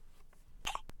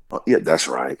 Oh, yeah, that's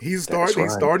right. He's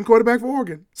starting quarterback for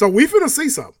Oregon. So we finna see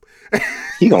something.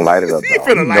 He gonna light it up. He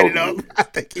finna light it up. I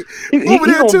think over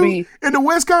there too in the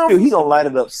West Conference. Dude, he gonna light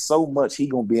it up so much he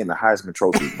gonna be in the Heisman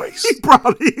Trophy race. He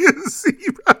probably is.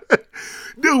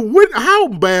 Dude, how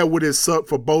bad would it suck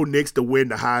for Bo Nix to win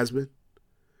the Heisman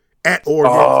at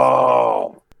Oregon?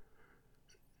 Oh,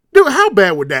 dude, how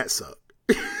bad would that suck?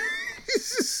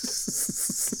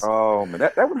 Oh man,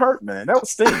 that would hurt, man. That would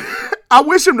sting. I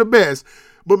wish him the best,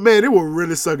 but man, it would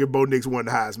really suck if Bo Nix won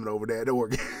the Heisman over there at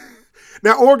Oregon.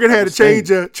 Now Oregon had to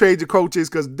change of coaches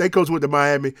because they coach went to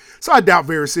Miami, so I doubt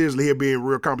very seriously he'll be in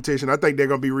real competition. I think they're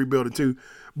gonna be rebuilding too,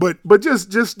 but just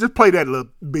play that little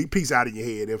big piece out of your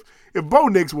head. If Bo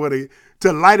Nix wanted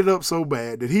to light it up so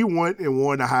bad that he won the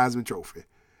Heisman Trophy,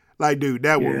 like dude,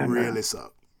 that would really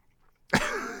suck.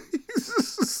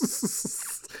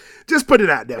 Just put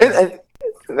it out there. And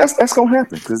that's gonna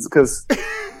happen because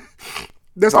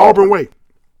that's the Auburn way.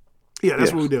 Yeah,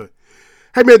 that's what we do.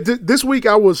 Hey man, this week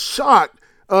I was shocked.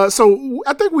 So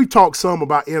I think we talked some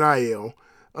about NIL,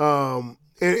 and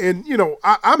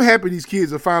I'm happy these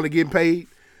kids are finally getting paid.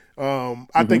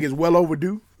 I think it's well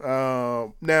overdue.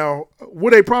 Now,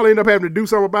 would they probably end up having to do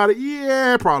something about it?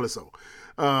 Yeah, probably so.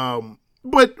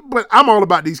 But I'm all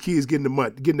about these kids getting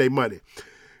their money.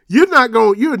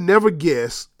 You'll never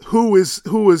guess who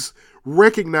is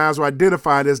recognized or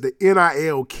identified as the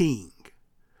NIL king.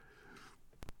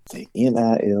 The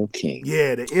NIL king.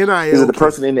 Yeah, the NIL Is it the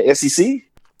person in the SEC?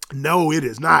 No, it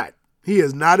is not. He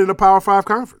is not in a Power 5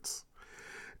 conference.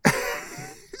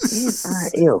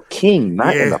 NIL king,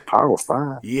 not in the Power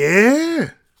 5.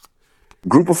 Yeah.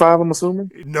 Group of 5, I'm assuming?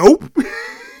 Nope.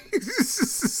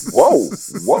 Whoa.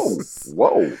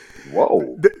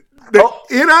 The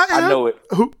NIL? I know it.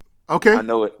 Who? Okay. I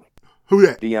know it. Who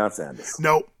that? Deion Sanders.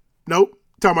 Nope.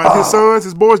 Talking about his sons,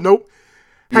 his boys? Nope.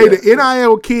 Hey, the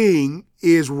NIL king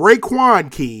is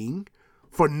Raekwon King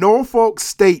for Norfolk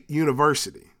State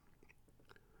University.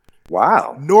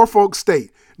 Wow. Norfolk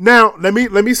State. Now, let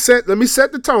me set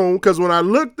the tone, because when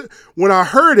I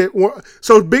heard it,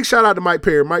 so big shout out to Mike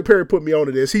Perry. Mike Perry put me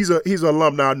onto this. He's an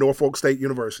alumni of Norfolk State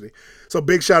University. So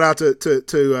big shout out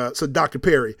to Dr.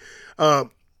 Perry.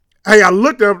 Hey, I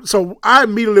looked up, so I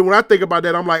immediately, when I think about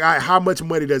that, I'm like, all right, how much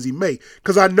money does he make?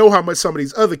 Because I know how much some of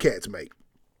these other cats make.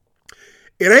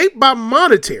 It ain't by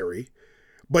monetary,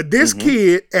 but this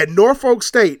kid at Norfolk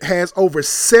State has over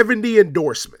 70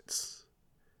 endorsements.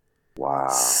 Wow.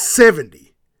 70.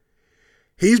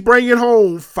 He's bringing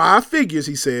home 5 figures,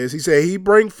 he says. He said he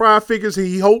bring 5 figures.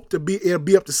 He hoped it'll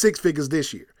be up to 6 figures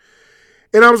this year.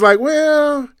 And I was like,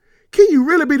 well, can you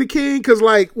really be the king? Because,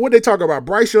 like, what they talk about,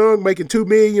 Bryce Young making $2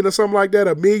 million or something like that,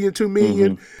 $1 million, $2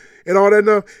 million, and all that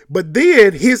stuff. But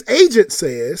then his agent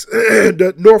says,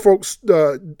 the Norfolk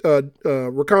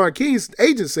Raekwon King's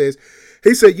agent says,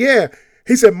 he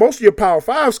said most of your Power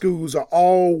 5 schools are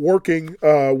all working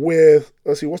with,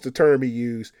 let's see, what's the term he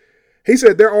used? He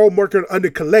said they're all working under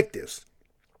collectives.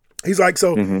 He's like,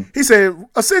 so he said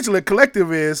essentially a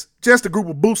collective is just a group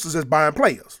of boosters that's buying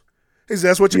players. He said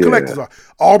that's what your collectives are.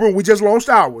 Auburn, we just launched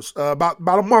ours about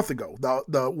a month ago.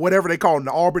 The whatever they call them,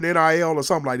 the Auburn NIL or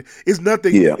something like that. It's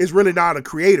nothing. Yeah. It's really not a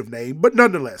creative name, but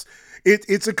nonetheless,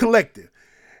 it's a collective.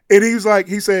 And he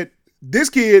said this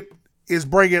kid is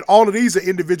bringing all of these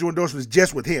individual endorsements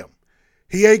just with him.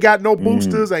 He ain't got no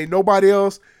boosters, ain't nobody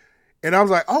else. And I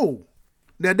was like, oh.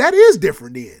 Now, that is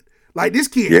different then. Like, this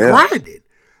kid grinding.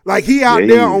 Like, he out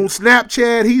there on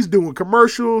Snapchat. He's doing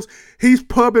commercials. He's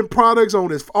pubbing products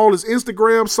on all his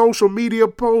Instagram, social media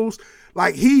posts.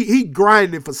 Like, he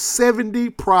grinding for 70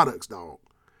 products, dog.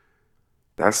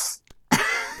 That's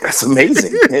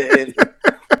amazing.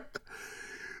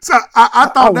 So,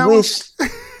 I thought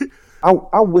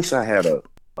I wish I had a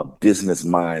business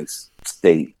mind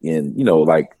state in,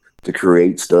 like, to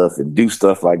create stuff and do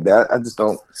stuff like that. I just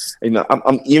don't,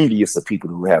 I'm envious of people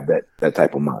who have that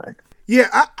type of mind. Yeah,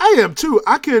 I am too.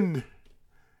 I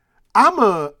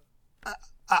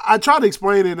try to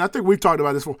explain it, and I think we've talked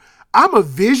about this before. I'm a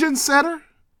vision setter.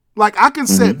 Like, I can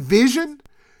set vision.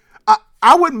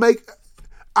 I'm one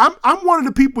of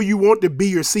the people you want to be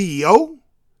your CEO,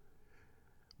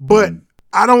 but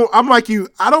I'm like you.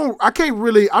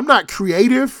 I'm not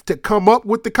creative to come up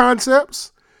with the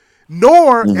concepts.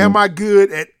 Nor am I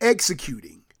good at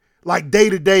executing, like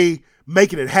day-to-day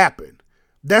making it happen.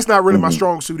 That's not really my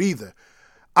strong suit either.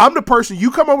 I'm the person,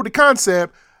 you come up with the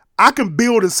concept, I can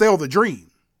build and sell the dream.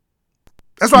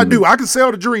 That's what I do. I can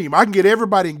sell the dream. I can get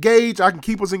everybody engaged. I can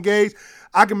keep us engaged.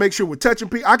 I can make sure we're touching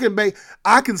people. I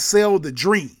can sell the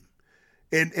dream.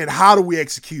 And how do we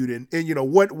execute? And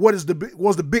what's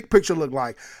the big picture look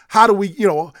like? How do we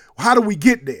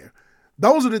get there?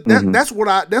 Those are that's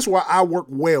why I work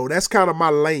well. That's kind of my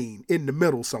lane in the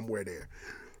middle somewhere there.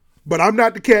 But I'm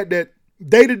not the cat that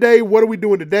day to day, what are we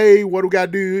doing today? What do we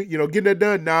got to do? Getting that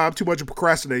done? Nah, I'm too much of a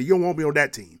procrastinator. You don't want me on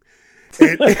that team.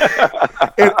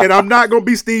 And I'm not going to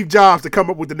be Steve Jobs to come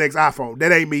up with the next iPhone.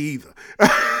 That ain't me either.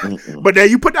 But now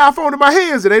you put the iPhone in my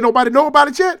hands and ain't nobody know about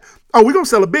it yet. Oh, we're going to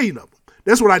sell 1 billion of them.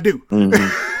 That's what I do.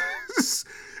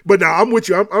 But now I'm with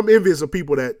you. I'm envious of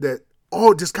people that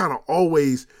all just kind of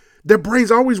always – their brain's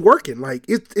always working. Like,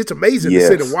 it's amazing to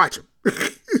sit and watch them.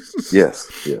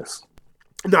 Yes.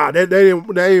 Nah, that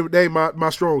ain't my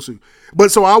strong suit.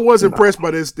 But so I was impressed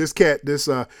by this cat,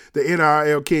 the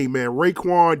NIL king, man,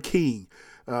 Raekwon King.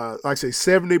 Like I say,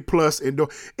 70 plus indoor.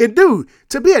 And dude,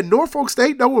 to be at Norfolk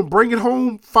State though and bringing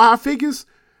home 5 figures,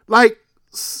 like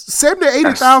 70,000 to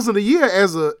 80,000 a year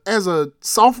as a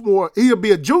sophomore, he'll be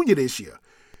a junior this year.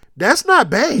 That's not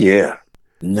bad. Yeah.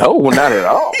 No, not at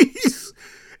all.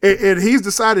 And he's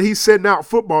decided he's setting out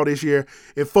football this year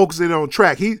and focusing on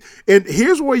track. And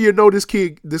here's where you know this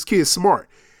kid's smart.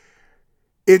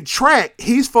 In track,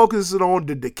 he's focusing on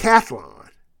the decathlon.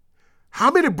 How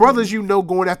many brothers you know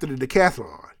going after the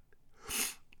decathlon?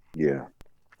 Yeah.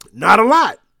 Not a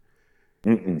lot.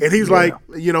 And he's like,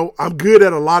 I'm good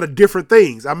at a lot of different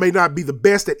things. I may not be the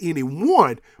best at any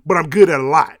one, but I'm good at a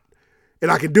lot.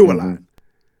 And I can do a lot.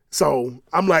 So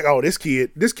I'm like, oh, this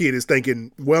kid is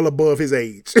thinking well above his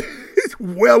age.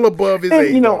 Well above his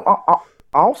age.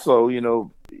 Also,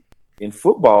 in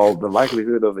football, the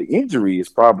likelihood of an injury is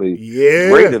probably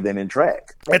greater than in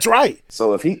track. That's right.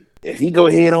 So if he go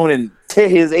ahead on and tear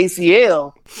his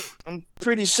ACL, I'm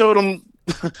pretty sure them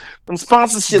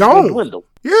sponsorships will dwindle.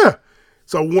 Yeah.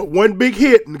 So one big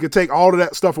hit and could take all of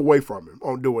that stuff away from him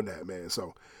on doing that, man.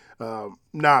 So.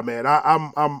 Nah, man,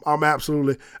 I'm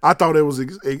absolutely. I thought it was.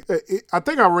 I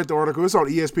think I read the article. It's on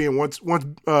ESPN. Once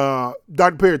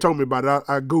Dr. Perry told me about it,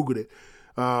 I googled it.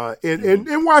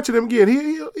 And watching him again,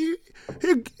 he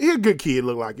a good kid,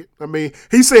 look like it. I mean,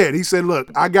 he said, look,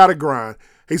 I gotta grind.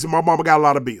 He said, my mama got a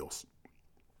lot of bills.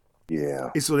 Yeah.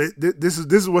 And so this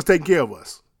is what's taking care of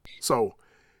us. So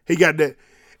he got that.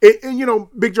 And you know,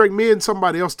 Big Drake, me and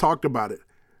somebody else talked about it.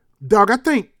 Dog, I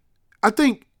think,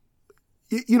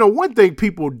 you know, one thing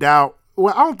people doubt,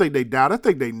 well, I don't think they doubt, I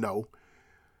think they know.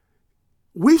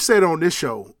 We've said on this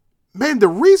show, man, the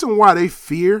reason why they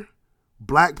fear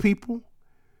black people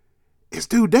is,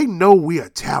 dude, they know we are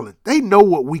talent. They know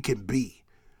what we can be.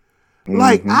 Mm-hmm.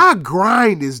 Like, our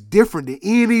grind is different than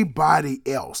anybody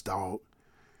else, dog.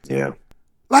 Yeah.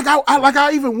 Like, I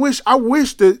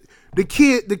wish that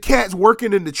the cats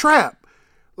working in the trap,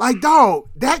 like, dog,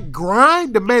 that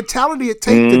grind, the mentality it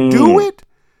takes to do it.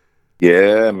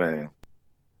 Yeah, man.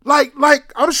 Like,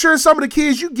 I'm sure some of the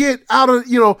kids you get out of,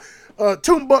 you know,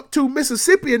 Timbuktu,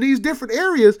 Mississippi, and these different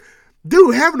areas,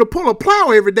 dude, having to pull a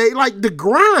plow every day, like, the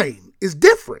grind is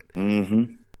different.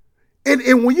 Mm-hmm.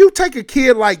 And when you take a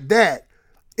kid like that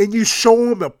and you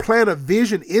show him a plan of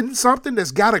vision in something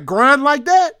that's got a grind like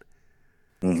that,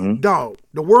 dog,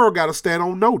 the world got to stand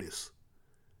on notice.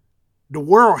 The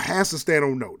world has to stand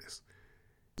on notice.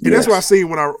 And that's what I seen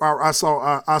when I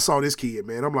saw this kid,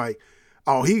 man. I'm like,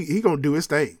 oh, he gonna do his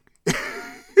thing.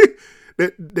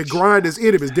 The grind that's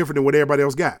in him is different than what everybody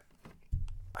else got.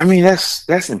 I mean,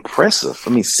 that's impressive. I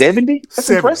mean, 70? That's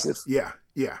 70. Impressive. Yeah.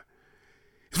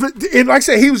 And like I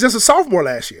said, he was just a sophomore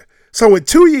last year. So in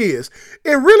 2 years,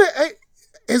 it really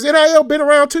has NIL been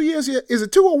around 2 years yet? Is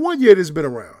it 2 or 1 year that's been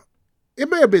around? It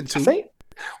may have been 2. I think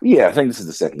this is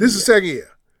the second year. This is the second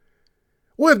year.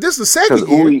 Well, if this is the second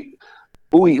year.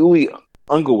 Uwe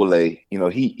Ungwale, you know,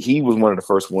 he was one of the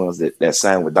first ones that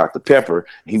signed with Dr. Pepper.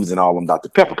 He was in all them Dr.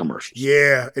 Pepper commercials.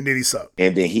 Yeah, and then he sucked.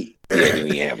 And then he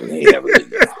have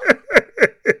it.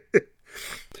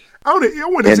 I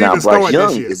want to see the story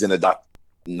this year. Is in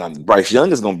Bryce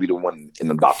Young is going to be the one in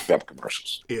the Dr. Pepper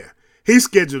commercials. Yeah, he's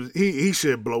scheduled. He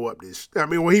should blow up this. I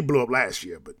mean, well, he blew up last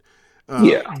year, but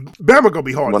Bama gonna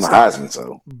be hard to stop. Heisman,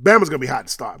 so Bama's gonna be hard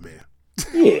to stop, man.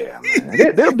 Yeah,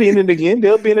 man. They'll be in it again.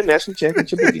 They'll be in the national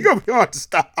championship again. It's gonna be hard to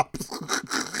stop.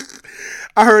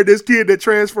 I heard this kid that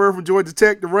transferred from Georgia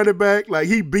Tech, the running back, like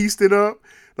he beasted up.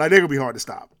 Like they're gonna be hard to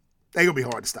stop.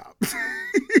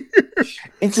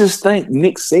 And just think,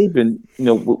 Nick Saban, you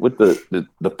know, with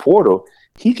the portal,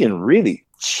 he can really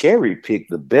cherry pick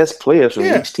the best players from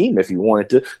each team if he wanted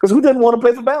to. Because who doesn't want to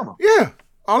play for Bama? Yeah,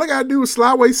 all I gotta do is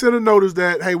Slyway send a notice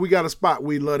that, hey, we got a spot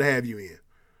we'd love to have you in.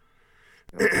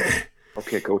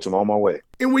 Okay, coach, I'm on my way.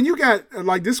 And when you got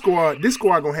like this squad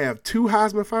gonna have 2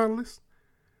 Heisman finalists,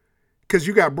 because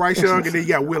you got Bryce Young and then you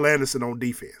got Will Anderson on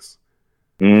defense.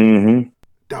 Mm-hmm.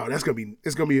 Dog, it's gonna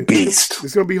be a beast.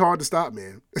 It's gonna be hard to stop,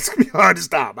 man. It's gonna be hard to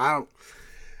stop.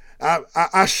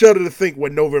 I shudder to think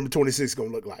what November 26th is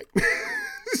gonna look like.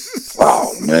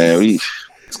 Oh man,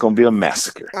 it's gonna be a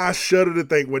massacre. I shudder to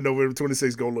think what November 26th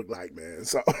is gonna look like, man.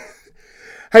 So,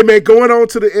 hey man, going on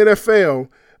to the NFL.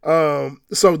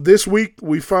 So last week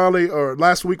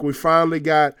we finally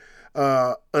got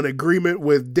an agreement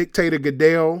with Dictator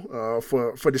Goodell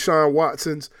for Deshaun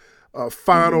Watson's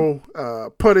final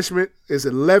punishment is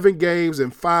 11 games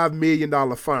and $5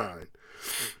 million fine.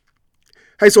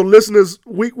 Hey, so listeners,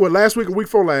 last week and week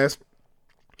before last.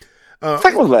 I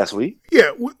think it was last week.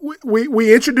 Yeah,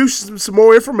 we introduced some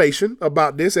more information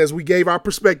about this as we gave our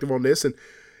perspective on this, and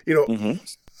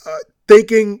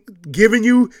giving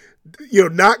you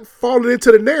not falling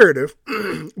into the narrative,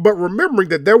 but remembering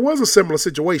that there was a similar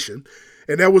situation,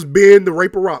 and that was Ben the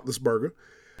Raper Roethlisberger,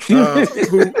 who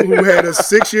had a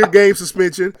 6-year game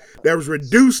suspension that was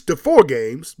reduced to 4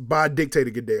 games by Dictator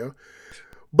Goodell.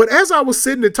 But as I was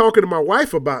sitting and talking to my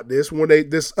wife about this, when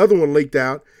this other one leaked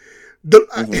out,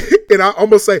 and I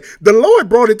almost say, the Lord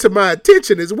brought it to my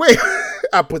attention as well.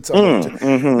 I put something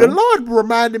The Lord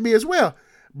reminded me as well.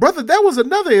 Brother, there was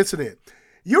another incident.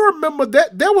 You remember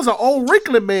that there was an old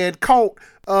wrinkly man caught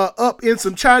up in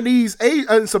some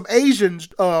some Asian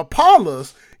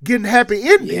parlors getting happy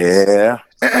endings. Yeah.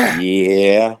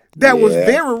 That was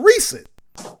very recent.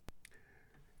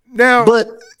 Now, but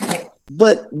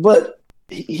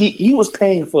he was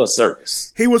paying for a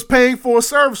service. He was paying for a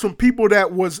service from people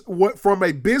that was from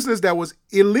a business that was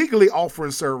illegally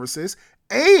offering services,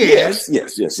 and yes.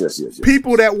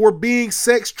 people that were being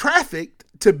sex trafficked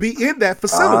to be in that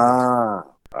facility.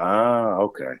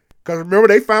 Okay. Because remember,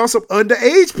 they found some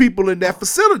underage people in that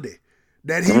facility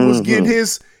that he was getting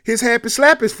his happy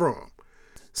slappies from.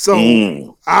 So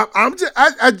I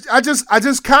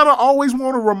just kind of always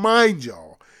want to remind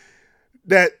y'all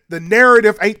that the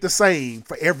narrative ain't the same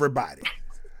for everybody.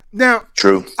 Now,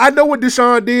 True. I know what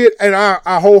Deshaun did, and I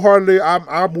wholeheartedly,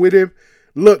 I'm with him.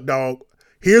 Look, dog,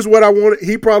 here's what I wanted.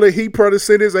 He probably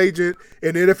sent his agent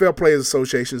and the NFL Players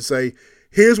Association and say,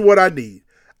 here's what I need.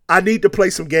 I need to play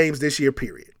some games this year,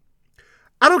 period.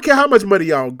 I don't care how much money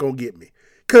y'all gonna get me,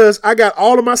 because I got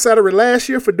all of my salary last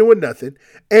year for doing nothing,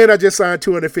 and I just signed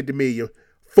 $250 million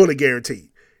fully guaranteed.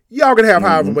 Y'all can have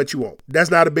however much you want.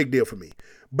 That's not a big deal for me.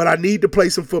 But I need to play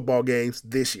some football games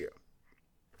this year.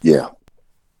 Yeah.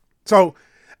 So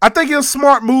I think it's a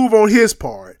smart move on his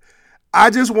part. I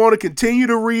just want to continue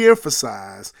to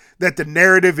reemphasize that the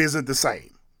narrative isn't the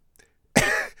same.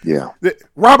 Yeah.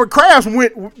 Robert Kraft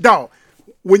went, dog,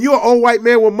 when you're an old white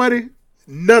man with money,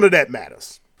 none of that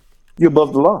matters. You're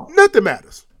above the law. Nothing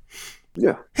matters.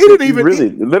 Yeah. He didn't even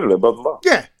literally above the law.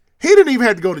 Yeah. He didn't even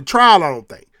have to go to trial, I don't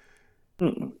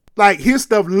think. Like, his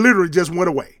stuff literally just went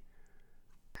away.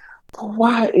 But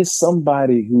why is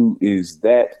somebody who is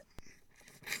that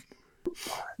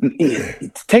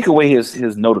take away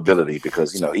his notability,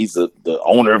 because he's the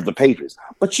owner of the Patriots,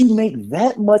 but you make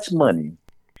that much money,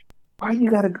 why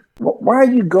are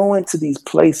you going to these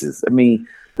places? I mean,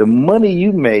 the money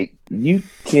you make, you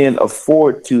can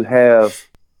afford to have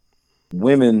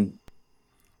women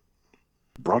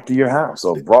brought to your house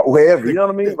or brought wherever. You know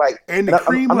what I mean? Like, and the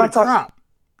cream of the crop.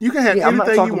 You can have anything I'm not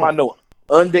talking you about want. no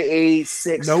underage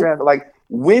sex trafficking. Like,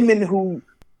 women who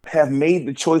have made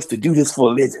the choice to do this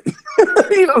for a living.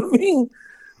 You know what I mean?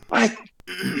 Like,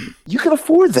 you can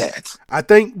afford that. I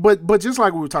think, but just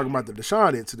like we were talking about the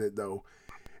Deshaun incident, though,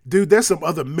 dude, there's some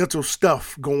other mental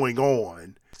stuff going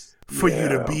on for you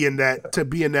to be in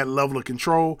that level of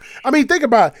control. I mean, think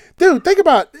about,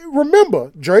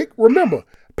 remember, Drake,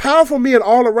 powerful men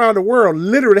all around the world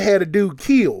literally had a dude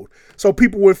killed so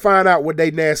people would find out what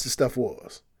they nasty stuff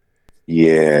was.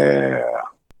 Yeah.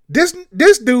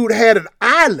 This dude had an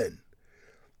island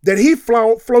that he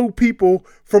flew people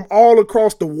from all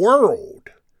across the world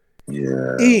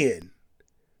in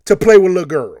to play with little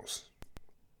girls.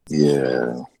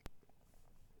 Yeah.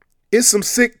 It's some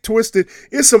sick, twisted,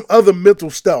 it's some other mental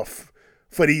stuff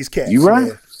for these cats. You right.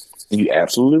 Man. You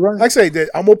absolutely right. Like I say, that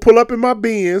I'm gonna pull up in my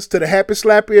Benz to the Happy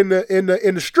Slappy in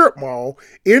the strip mall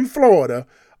in Florida.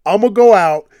 I'm gonna go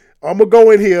out. I'm gonna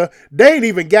go in here. They ain't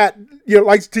even got,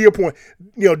 like, to your point,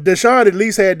 Deshaun at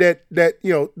least had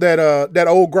that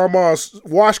old grandma's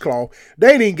washcloth.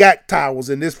 They ain't even got towels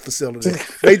in this facility.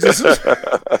 They just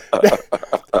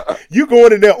you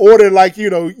going in there ordering like you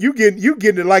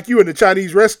getting it like you in the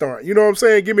Chinese restaurant. You know what I'm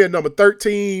saying? Give me a number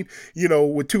 13,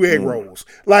 with 2 egg rolls.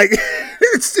 Like,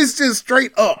 it's just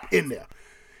straight up in there.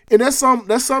 And that's something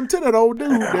to that old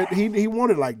dude that he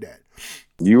wanted like that.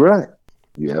 You're right.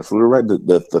 You're absolutely right.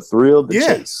 The thrill of the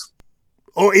chase.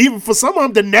 Or even for some of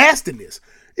them, the nastiness.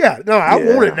 Yeah, no, I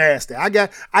want it nasty. I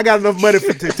got enough money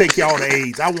to take y'all to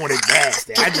AIDS. I want it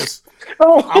nasty.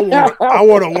 I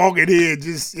want to walk in here and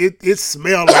just it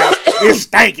smell like it's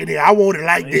stinking here. I want it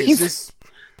like this.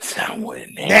 I want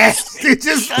it nasty.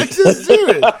 Just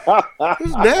serious.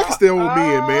 Just nasty old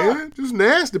men, man. Just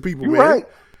nasty people, man. Right.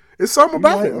 It's something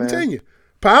about it. I'm telling you.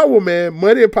 Power, man.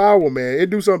 Money and power, man. It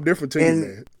do something different to you,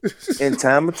 man. And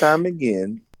time and time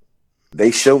again,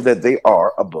 they show that they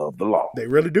are above the law. They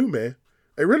really do, man.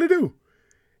 They really do.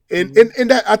 And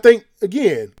that, I think,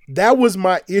 again, that was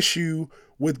my issue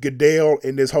with Goodell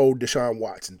and this whole Deshaun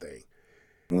Watson thing.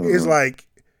 It's like,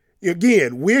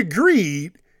 again, we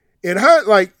agreed, and how,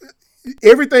 like,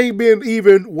 everything being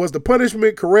even, was the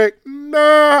punishment correct?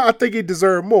 Nah, I think he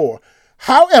deserved more.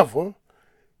 However,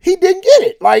 he didn't get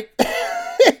it. Like,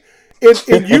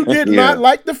 and you did not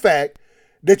like the fact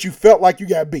that you felt like you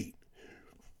got beat.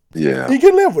 Yeah. You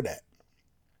can live with that.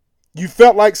 You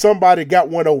felt like somebody got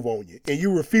one over on you, and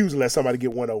you refused to let somebody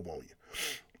get one over on you.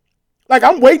 Like,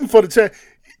 I'm waiting for the chance.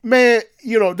 Man,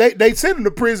 they sent him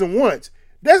to prison once.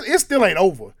 It still ain't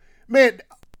over. Man,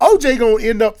 OJ gonna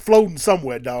end up floating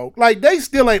somewhere, dog. Like, they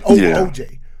still ain't over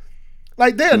OJ.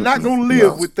 Like, they're not gonna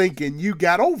live with thinking you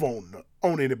got over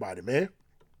on anybody, man.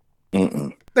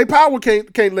 They power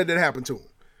can't let that happen to them.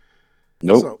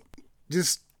 Nope. So,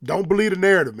 just don't believe the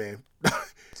narrative, man.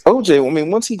 OJ, I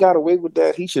mean, once he got away with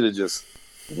that, he should have just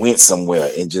went somewhere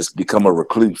and just become a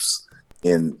recluse,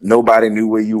 and nobody knew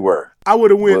where you were. I would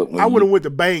have went to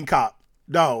Bangkok,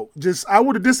 dog. I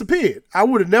would have disappeared. I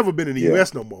would have never been in the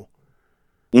U.S. no more.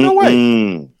 No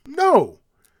way. No.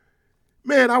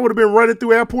 Man, I would have been running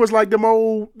through airports like them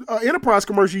old Enterprise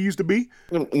commercials used to be.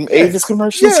 Avis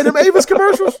commercials? Yeah, them Avis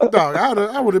commercials. Dog,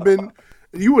 I would have been.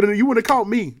 You would have caught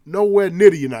me nowhere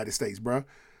near the United States, bro.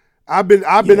 I've been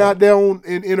out there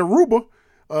in Aruba,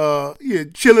 yeah,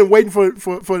 chilling, waiting for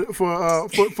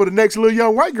the next little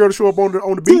young white girl to show up on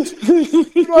the beach.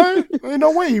 You know, ain't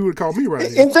no way he would call me right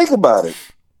here. And think about it.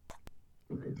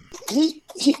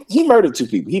 He murdered 2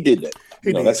 people. He did that.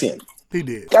 He did. That's him. He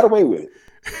did. Got away with it.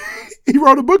 He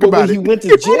wrote a book about it. He went to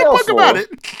He jail wrote a book for about it.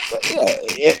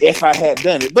 Yeah, if I had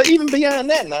done it. But even beyond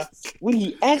that, now, what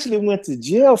he actually went to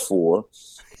jail for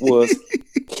was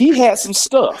he had some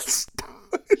stuff.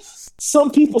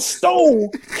 Some people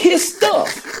stole his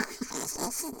stuff,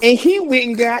 and he went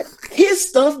and got his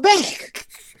stuff back.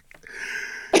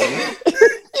 That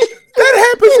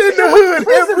happens in the hood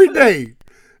every day.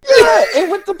 Yeah,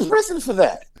 and went to prison for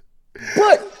that.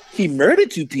 But he murdered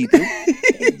 2 people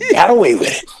and got away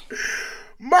with it.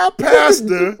 My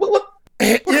pastor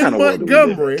in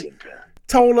Montgomery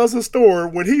told us a story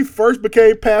when he first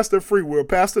became Pastor Freewill,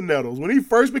 Pastor Nettles. When he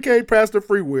first became Pastor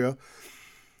Freewill,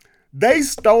 they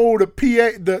stole the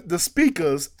PA, the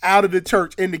speakers out of the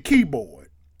church and the keyboard.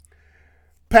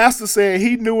 Pastor said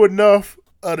he knew enough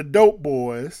of the dope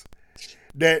boys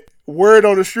that word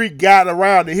on the street got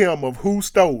around to him of who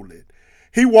stole it.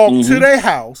 He walked to their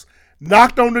house,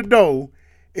 knocked on the door,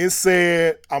 and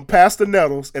said, "I'm Pastor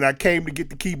Nettles, and I came to get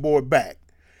the keyboard back.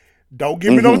 Don't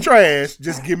give me no trash.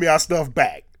 Just give me our stuff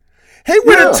back." He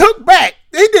went and took back.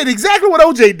 He did exactly what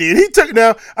OJ did. He took,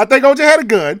 now, I think OJ had a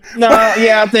gun. No,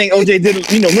 I think OJ did,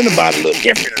 went about it a little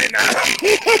differently now.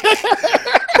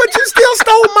 But you still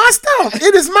stole my stuff.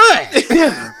 It is mine.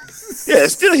 Yeah,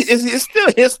 it's still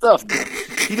his stuff.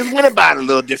 He just went about it a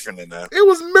little differently now. It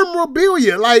was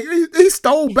memorabilia. Like, he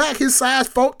stole back his size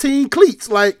 14 cleats.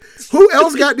 Like, who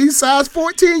else got these size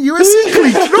 14 USC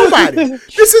cleats? Nobody.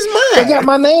 This is mine. They got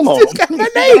my name on It's them. got my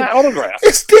name. My autograph.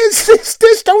 It's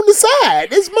stitched on the side.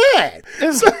 It's mine.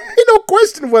 So ain't no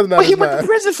question whether or not But he it's went mine. to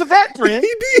prison for that, friend.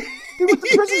 He did. He went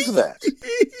to prison for that.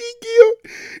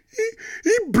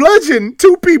 He bludgeoned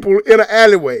 2 people in an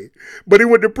alleyway, but he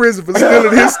went to prison for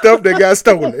stealing his stuff that got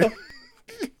stolen.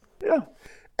 Yeah.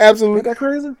 Absolutely. Ain't that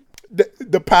crazy?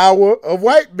 The power of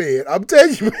white men. I'm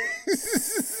telling you.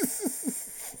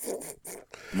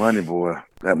 Money, boy.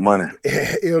 That money.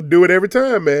 He'll do it every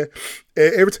time, man.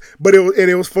 But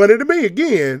it was funny to me,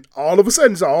 again, all of a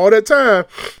sudden, so all that time,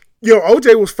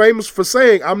 OJ was famous for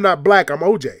saying, "I'm not black, I'm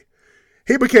OJ."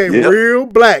 He became real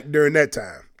black during that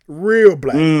time. Real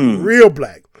black. Real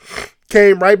black.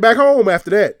 Came right back home after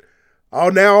that.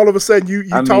 Now all of a sudden you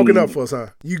talking up for us,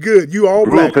 huh? You good. You all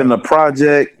grew black. Grew up in the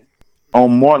project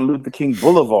on Martin Luther King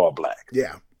Boulevard black.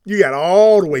 Yeah. You got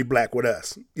all the way black with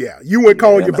us. Yeah. You went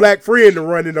calling your black friend to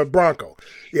run in a Bronco.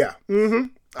 Yeah.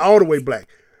 All the way black.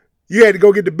 You had to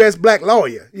go get the best black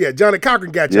lawyer. Yeah. Johnny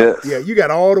Cochran got you. Yes. Yeah. You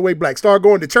got all the way black. Started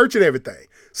going to church and everything.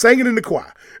 Singing in the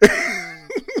choir.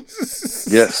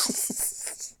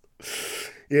 Yes.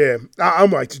 Yeah.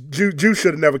 I'm like, Jew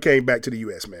should have never came back to the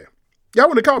U.S., man. Y'all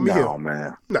wouldn't have caught me here. No,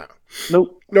 man. No.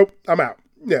 Nope. I'm out.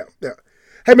 Yeah.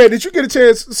 Hey, man, did you get a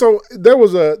chance? So there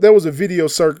was a video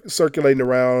circulating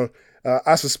around.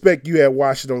 I suspect you had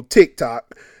watched it on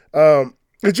TikTok.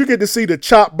 Did you get to see the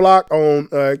chop block on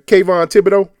Kayvon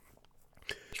Thibodeau?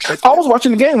 I was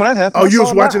watching the game when that happened. Oh, you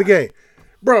was watching the game,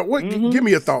 bro. What? Give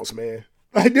me your thoughts, man.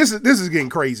 Like, this is getting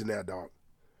crazy now, dog.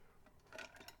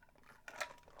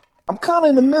 I'm kind of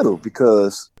in the middle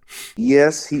because,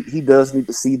 yes, he does need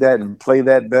to see that and play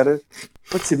that better.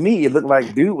 But to me, it looked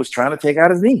like dude was trying to take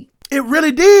out his knee. It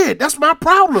really did. That's my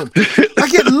problem.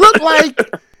 Like, it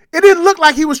didn't look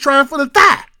like he was trying for the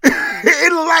thigh.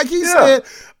 It looked like he said,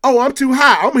 "Oh, I'm too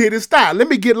high. I'm gonna hit his thigh. Let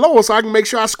me get lower so I can make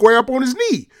sure I square up on his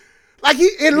knee." Like,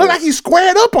 it looked like he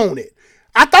squared up on it.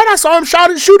 I thought I saw him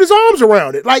shoot his arms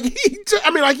around it. Like,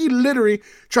 he literally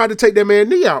tried to take that man's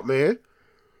knee out, man.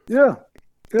 Yeah.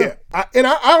 I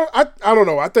don't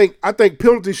know. I think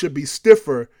penalties should be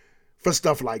stiffer for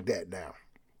stuff like that now.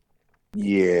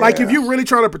 Yeah. Like, if you're really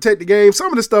trying to protect the game,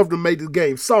 some of the stuff that made the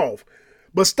game soft.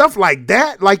 But stuff like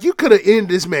that, like, you could have ended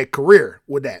this man's career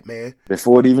with that, man.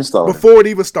 Before it even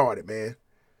started. Man.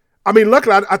 I mean,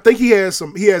 luckily, I think he has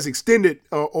extended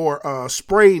or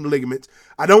sprained ligaments.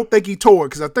 I don't think he tore it,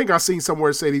 because I think I seen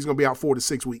somewhere say he's going to be out 4 to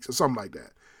 6 weeks or something like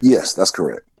that. Yes, that's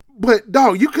correct. But,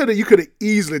 dog, you could have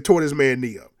easily tore this man's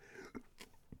knee up.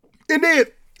 And then,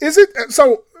 is it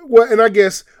so? Well, and I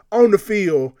guess on the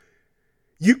field,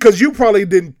 because you probably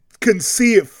couldn't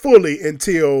see it fully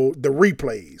until the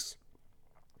replays.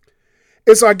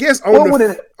 And so I guess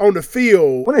on the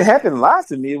field, when it happened live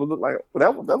to me, it would look like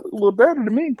that looked a little better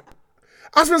to me.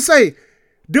 I was gonna say,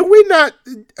 do we not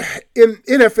in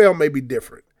NFL may be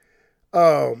different?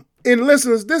 And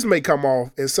listeners, this may come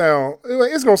off and sound,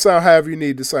 it's going to sound however you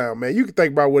need to sound, man. You can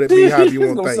think about what it means, however you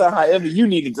want to think. It's going to sound however you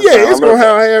need it to sound. Yeah, it's going to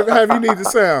sound however you need to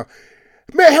sound.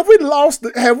 Man, have we lost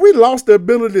the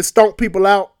ability to stomp people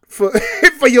out for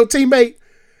for your teammate?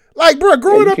 Like, bro,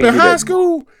 growing up in high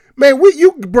school, man,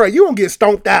 you don't get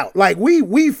stomped out. Like,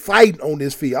 we fighting on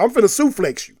this field. I'm finna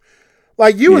suplex you.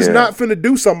 Like, you is not finna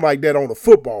do something like that on a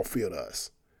football field to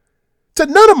us. To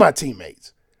none of my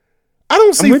teammates. I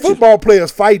don't see football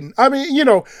players fighting. I mean, you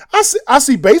know, I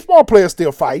see baseball players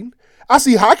still fighting. I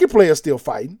see hockey players still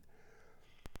fighting.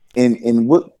 And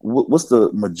what's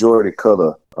the majority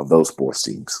color of those sports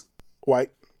teams?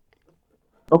 White.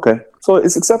 Okay, so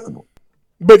it's acceptable.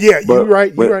 But yeah, you're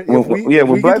right. You're right.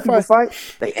 When black people fight,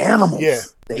 they animals. Yeah,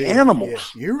 they animals.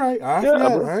 Yeah, you're right.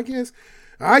 I guess.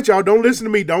 All right, y'all, don't listen to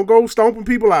me. Don't go stomping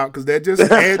people out because that just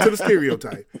adds to the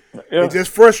stereotype. Yeah. It just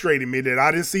frustrated me that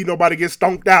I didn't see nobody get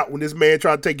stomped out when this man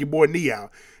tried to take your boy knee out.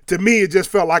 To me, it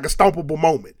just felt like a stompable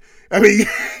moment. I mean,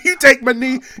 you take my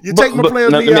knee, take my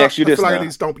player's knee out, I feel like I need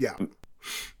to stomp you out.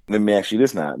 Let me ask you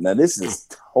this now. Now, this is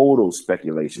total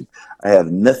speculation. I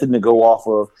have nothing to go off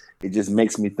of. It just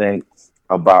makes me think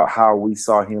about how we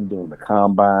saw him doing the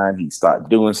combine. He started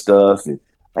doing stuff. And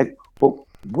like, well,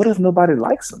 what if nobody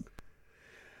likes him?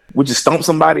 Would you stomp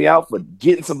somebody out for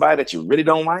getting somebody that you really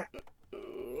don't like?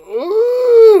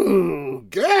 Ooh,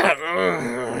 God.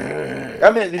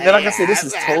 I mean, like I said, this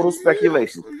is total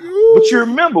speculation. But you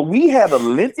remember, we had a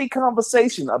lengthy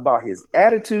conversation about his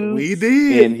attitude. We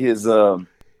did. And his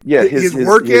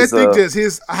work ethic,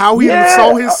 just how he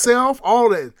saw himself, all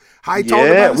that. How he talked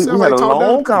about himself. We had a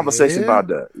long conversation about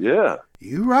that. Yeah.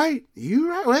 You right.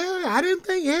 Well, I didn't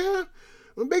think,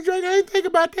 well, Big Drake, I didn't think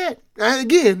about that. And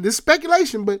again, this is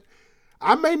speculation, but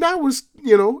I may not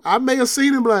I may have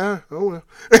seen him like, oh well.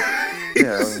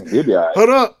 Yeah, he'll be all right. Hold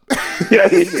up. Yeah,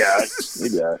 he'll be all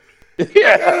right.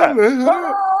 Yeah.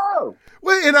 Oh.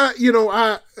 Well, and I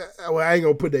ain't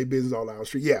gonna put their business all out on the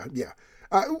street. Yeah.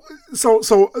 So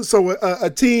a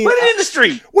team. Put it in the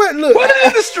street. What? Look. Put it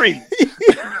in the street.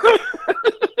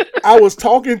 I was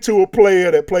talking to a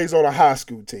player that plays on a high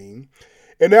school team,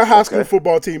 and their high school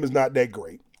football team is not that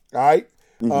great. All right.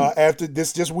 Mm-hmm. After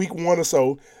this, just week 1 or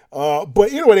so.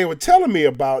 But anyway, they were telling me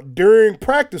about during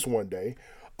practice one day,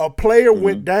 a player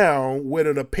went down with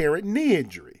an apparent knee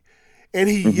injury, and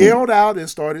he yelled out and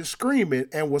started screaming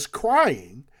and was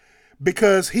crying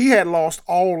because he had lost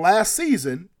all last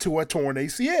season to a torn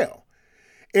ACL.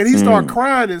 And he started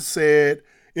crying and said,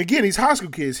 again, these high school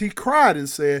kids, he cried and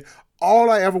said, all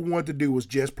I ever wanted to do was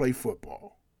just play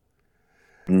football.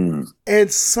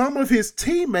 And some of his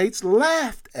teammates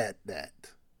laughed at that.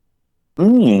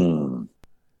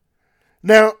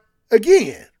 Now,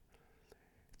 again,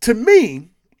 to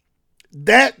me,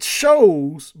 that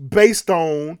shows based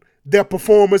on their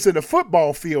performance in the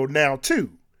football field now,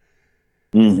 too.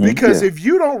 Because if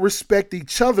you don't respect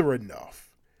each other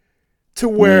enough to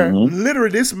where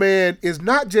literally this man is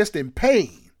not just in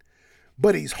pain,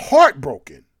 but he's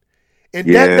heartbroken,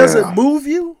 and that doesn't move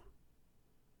you.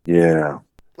 Yeah.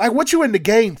 Like, what you in the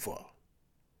game for?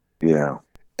 Yeah.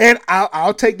 And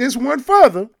I'll take this one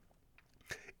further.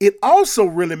 It also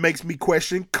really makes me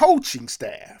question coaching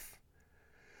staff.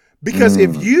 Because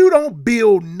if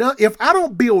I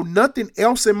don't build nothing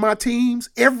else in my teams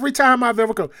every time I've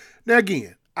ever coached. Now,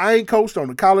 again, I ain't coached on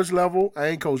the college level. I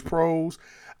ain't coached pros.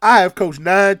 I have coached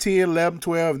 9, 10, 11,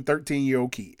 12, and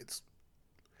 13-year-old kids.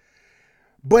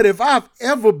 But if I've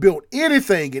ever built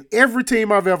anything in every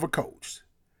team I've ever coached,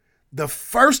 the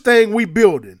first thing we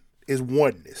building is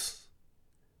oneness.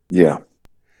 Yeah.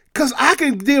 Because I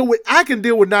can deal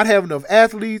with not having enough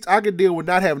athletes. I can deal with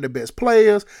not having the best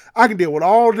players. I can deal with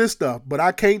all this stuff, but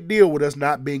I can't deal with us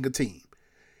not being a team.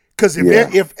 Because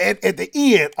if at the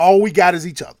end, all we got is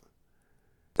each other.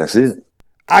 That's it.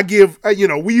 I give,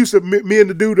 we used to, me and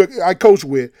the dude that I coached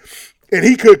with, and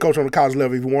he could coach on the college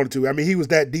level if he wanted to. I mean, he was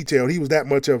that detailed. He was that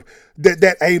much of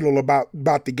that anal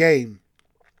about the game.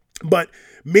 But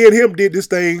me and him did this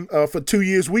thing for 2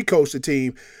 years. We coached the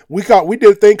team. We did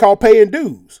a thing called paying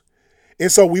dues.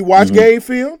 And so we watch game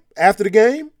film after the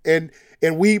game, and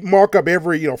we mark up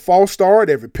every false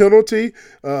start, every penalty,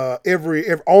 every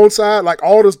onside, like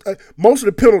all this. Most of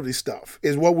the penalty stuff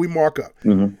is what we mark up.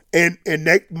 And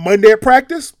that Monday at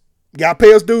practice, got to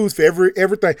pay us dues for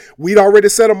everything. We'd already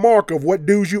set a mark of what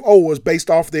dues you owe us based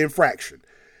off the infraction.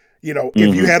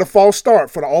 If you had a false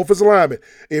start for the offensive lineman,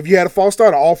 if you had a false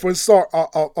start,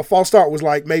 a false start was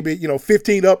like maybe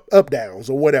 15 up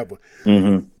downs or whatever.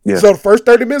 Yeah. So the first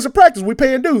 30 minutes of practice, we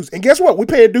paying dues, and guess what? We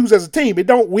paying dues as a team.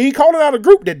 We ain't calling out a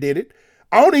group that did it.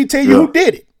 I don't even tell you who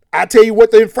did it. I tell you what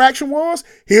the infraction was.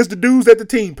 Here's the dues that the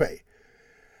team pay.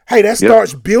 Hey, that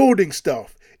starts building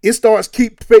stuff. It starts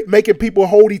making people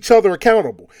hold each other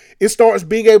accountable. It starts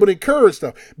being able to encourage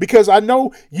stuff. Because I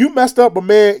know you messed up, but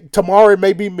man, tomorrow it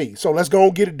may be me. So let's go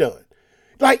and get it done.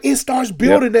 Like, it starts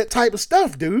building that type of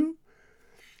stuff, dude.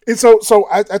 And so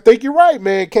I think you're right,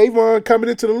 man. Kayvon coming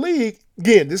into the league,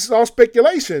 again, this is all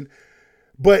speculation.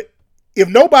 But if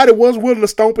nobody was willing to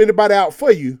stomp anybody out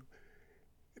for you,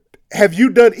 have you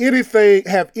done anything?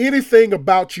 Have anything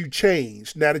about you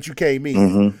changed now that you came in?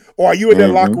 Mm-hmm. Or are you in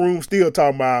that locker room still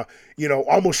talking about, I'm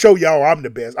going to show y'all I'm the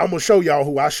best. I'm going to show y'all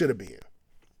who I should have been.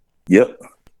 Yep.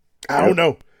 I don't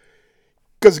know.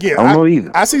 Because, again, I don't know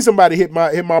either. I see somebody hit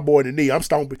my boy in the knee. I'm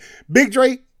stomping. Big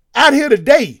Drake, out here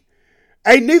today,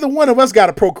 ain't neither one of us got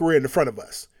a pro career in the front of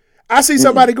us. I see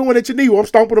somebody going at your knee, well, I'm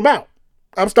stomping them out.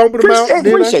 I'm stomping them out.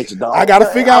 Appreciate you, dog. I gotta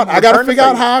figure out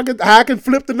how I can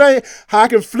flip the name, how I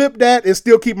can flip that and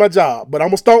still keep my job. But I'm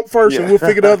gonna stomp first, and we'll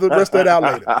figure the rest of it out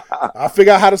later. I'll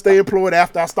figure out how to stay employed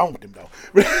after I stomped him, though.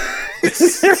 Look,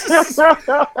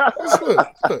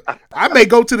 I may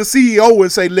go to the CEO and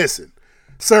say, "Listen,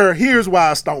 sir, here's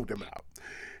why I stomped him out.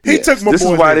 He took my boy. This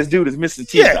is why this dude is missing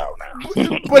teeth out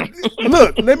now." But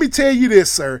look, let me tell you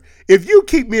this, sir. If you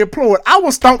keep me employed, I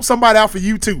will stomp somebody out for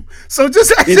you too. So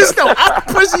just know I'm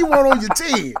the person you want on your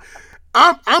team.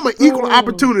 I'm an equal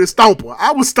opportunity stomper.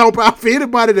 I will stomp out for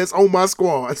anybody that's on my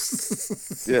squad.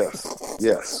 Yes.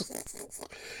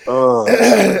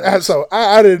 So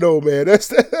I didn't know, man.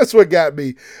 That's what got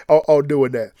me on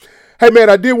doing that. Hey,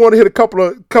 man, I did want to hit a couple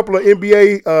of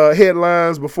NBA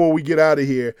headlines before we get out of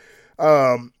here.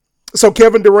 So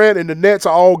Kevin Durant and the Nets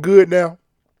are all good now.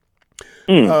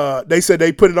 They said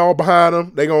they put it all behind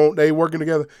them. They working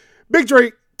together. Big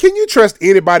Drake, can you trust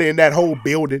anybody in that whole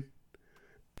building?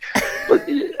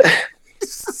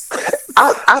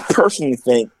 I personally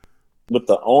think with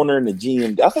the owner and the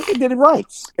GM, I think they did it right.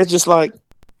 It's just like,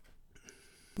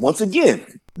 once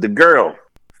again, the girl,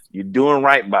 you're doing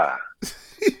right by.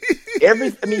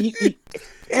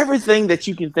 Everything that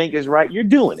you can think is right, you're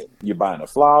doing it. You're buying her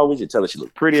flowers. You tell her she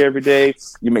looks pretty every day.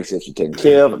 You make sure she's taking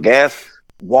care of her gas,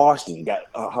 washed, and you got.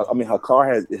 Her car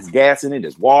has gas in it.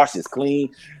 It's washed. It's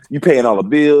clean. You paying all the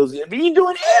bills. I mean, you're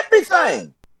doing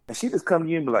everything. And she just come to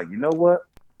you and be like, you know what?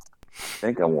 I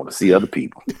think I want to see other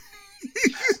people.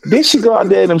 Then she go out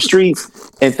there in them streets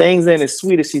and things ain't as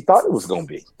sweet as she thought it was gonna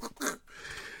be.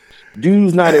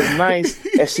 Dudes not as nice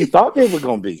as she thought they were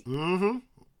gonna be. Mm-hmm.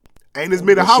 Ain't as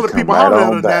many people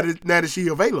hollering at her now that she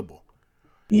available.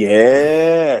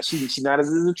 Yeah, she not as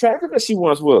attractive as she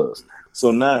once was.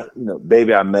 So now,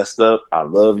 baby, I messed up. I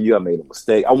love you. I made a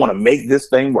mistake. I want to make this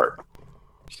thing work.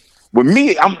 With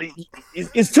me,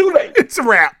 it's too late. It's a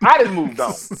wrap. I done moved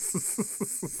on.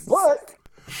 But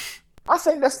I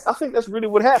think that's really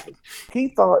what happened. He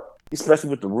thought, especially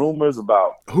with the rumors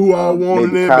about who all wanted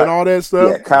him and all that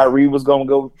stuff. Yeah, Kyrie was gonna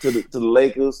go to the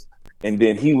Lakers, and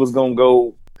then he was gonna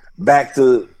go back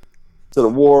to the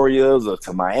Warriors or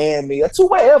to Miami or to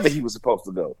wherever he was supposed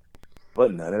to go.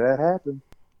 But none of that happened.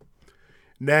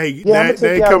 Now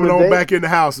they coming on back in the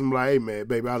house and I'm like, hey man,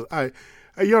 baby, I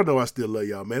y'all know I still love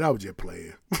y'all, man. I was just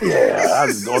playing. Yeah, I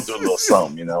was going through a little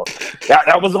something,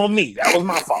 That was on me. That was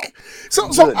my fault. So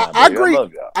I agree.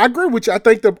 I agree with you. I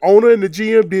think the owner and the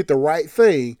GM did the right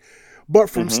thing.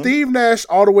 But from Steve Nash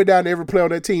all the way down to every player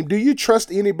on that team, do you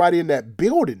trust anybody in that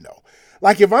building though?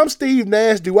 Like, if I'm Steve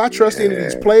Nash, do I trust any of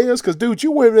these players? Because, dude,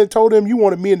 you went and told them you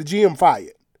wanted me and the GM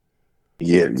fired.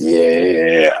 Yeah.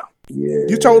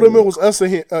 You told them it was us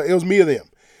and him, it was me or them.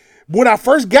 When I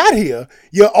first got here,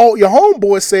 your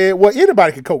homeboy said, well,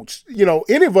 anybody can coach.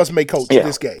 Any of us may coach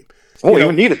this game. We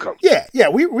don't need a coach. Yeah,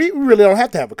 we really don't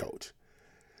have to have a coach.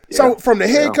 Yeah. So from the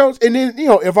head coach, and then,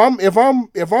 if I'm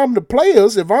the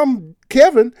players, if I'm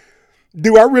Kevin,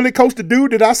 do I really coach the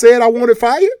dude that I said I wanted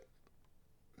fired?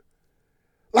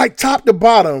 Like, top to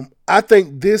bottom, I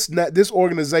think this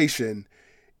organization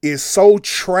is so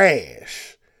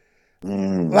trash.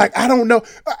 Like, I don't know.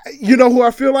 You know who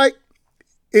I feel like?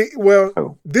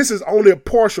 This is only a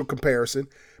partial comparison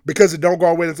because it don't go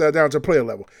all the way down to player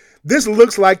level. This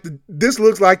looks like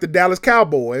the Dallas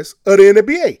Cowboys of the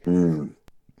NBA.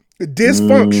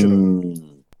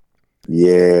 Dysfunctional.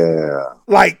 Yeah.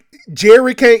 Like,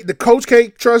 the coach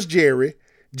can't trust Jerry.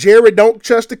 Jerry don't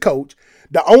trust the coach.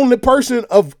 The only person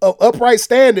of upright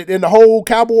standing in the whole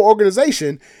Cowboy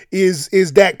organization is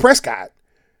Dak Prescott.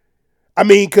 I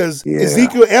mean, because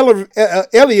Ezekiel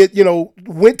Elliott,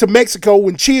 went to Mexico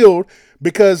and chilled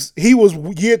because he was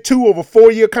year 2 of a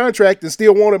 4-year contract and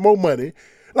still wanted more money.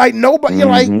 Like, nobody,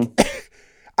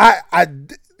 I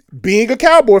being a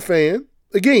Cowboy fan,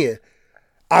 again,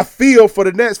 I feel for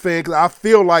the Nets fan because I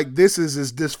feel like this is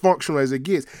as dysfunctional as it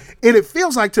gets. And it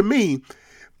feels like to me,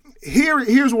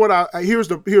 here's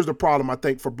the problem I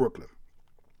think for Brooklyn.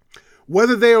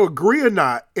 Whether they agree or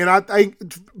not, and I think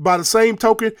by the same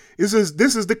token, this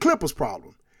is the Clippers'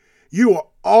 problem. You are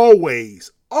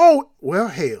always,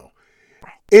 hell.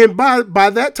 And by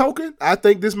that token, I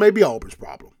think this may be Auburn's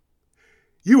problem.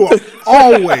 You are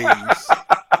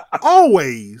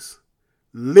always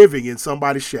living in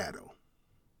somebody's shadow.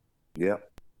 Yep.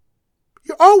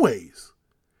 You're always.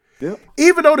 Yep.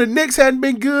 Even though the Knicks hadn't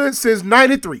been good since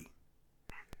 93,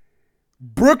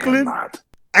 Brooklyn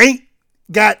ain't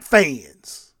got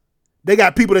fans. They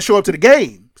got people that show up to the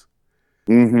games.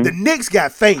 Mm-hmm. The Knicks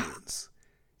got fans.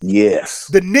 Yes.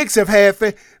 The Knicks have had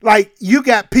fans. Like, you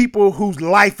got people whose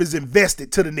life is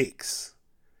invested to the Knicks.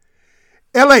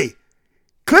 LA,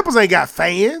 Clippers ain't got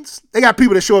fans. They got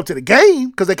people that show up to the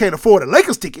game because they can't afford a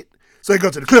Lakers ticket, so they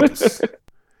go to the Clippers.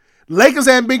 Lakers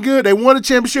haven't been good. They won a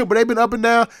championship, but they've been up and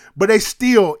down. But it's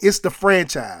the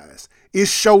franchise. It's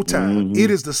Showtime. Mm-hmm.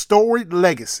 It is the storied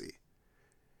legacy.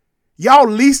 Y'all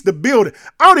lease the building.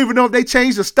 I don't even know if they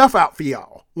change the stuff out for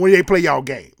y'all when they play y'all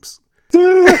games.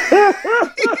 You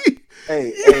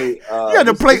got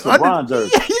to play under.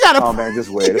 Jersey. You got to. Oh man, just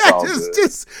wear it. It's all good.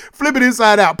 Just flip it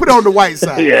inside out. Put it on the white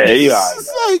side. Yeah, you are.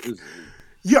 It's like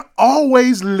you're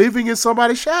always living in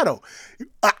somebody's shadow.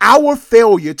 Our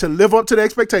failure to live up to the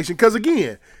expectation, because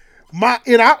again,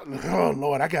 oh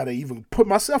Lord, I gotta even put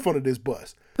myself under this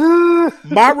bus.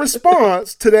 My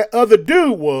response to that other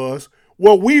dude was,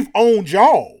 well, we've owned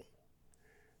y'all.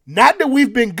 Not that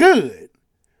we've been good,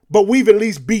 but we've at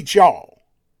least beat y'all.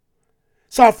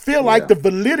 So I feel like the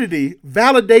validity,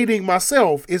 validating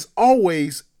myself, is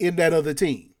always in that other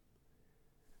team.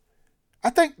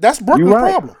 I think that's Brooklyn's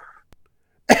problem.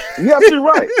 You're absolutely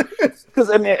right. Because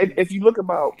I mean, if you look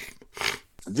about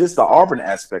just the Auburn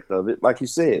aspect of it, like you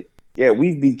said, yeah,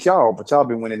 we beat y'all, but y'all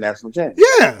been winning national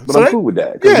championships. Yeah, but I'm cool with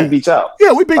that because we beat y'all.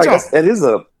 Yeah, we beat y'all.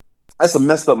 That's a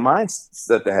messed up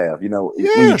mindset to have. You know,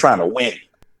 when you're trying to win.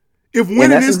 If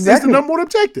winning is the number one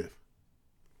objective.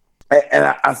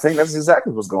 And I think that's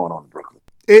exactly what's going on in Brooklyn.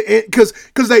 Because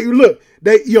they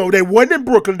wasn't in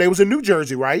Brooklyn, they was in New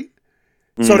Jersey, right?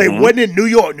 So they wasn't in New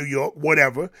York,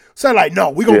 whatever. So like, no,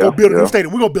 we're going to go build a new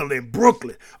stadium. We're going to build it in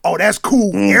Brooklyn. Oh, that's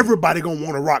cool. Everybody going to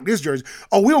want to rock this jersey.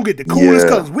 Oh, we're going to get the coolest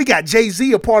colors. We got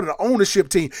Jay-Z a part of the ownership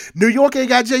team. New York ain't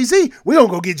got Jay-Z. We're going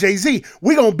to go get Jay-Z.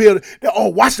 We're going to build,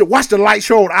 watch the light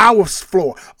show on our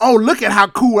floor. Oh, look at how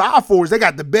cool our floor is. They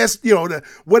got the best, the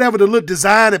little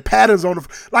design and patterns on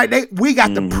we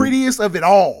got the prettiest of it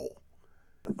all.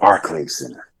 The Barclays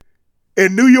Center.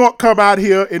 And New York come out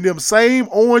here in them same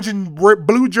orange and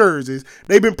blue jerseys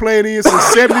they've been playing in since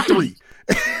 73.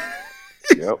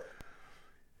 Yep.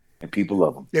 And people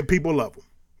love them.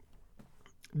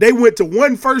 They went to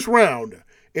one first rounder,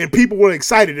 and people were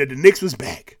excited that the Knicks was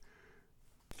back.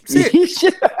 With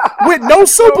no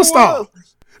superstar.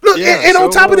 Look, and on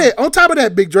top of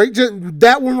that, Big Drake, just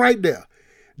that one right there.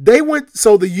 They went,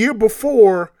 so the year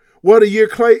before,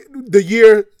 the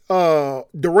year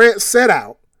Durant set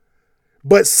out,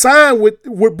 but signed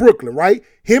with Brooklyn, right?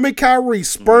 Him and Kyrie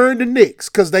spurned the Knicks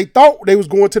because they thought they was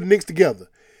going to the Knicks together.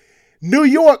 New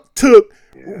York took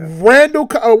Randall.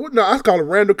 I call him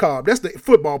Randall Cobb. That's the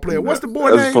football player. What's the boy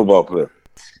name? That's a football player.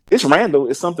 It's Randall.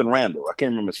 It's something Randall. I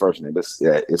can't remember his first name, but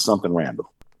it's something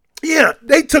Randall. Yeah,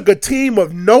 they took a team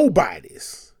of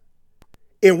nobodies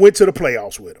and went to the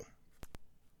playoffs with them.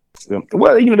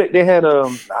 Well, they had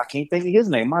I can't think of his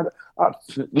name.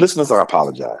 Listeners, I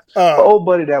apologize. The old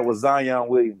buddy that was Zion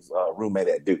Williams' roommate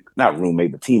at Duke, not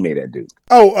roommate, but teammate at Duke.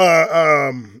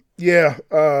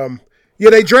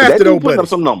 They drafted old buddy. Up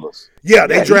some numbers. Yeah,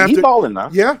 they drafted. He balling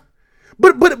now. Yeah,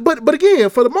 but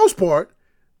again, for the most part,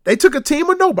 they took a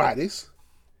team of nobodies.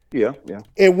 Yeah.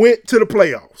 And went to the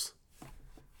playoffs.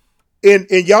 And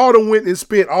y'all done went and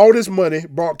spent all this money,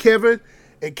 brought Kevin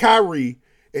and Kyrie.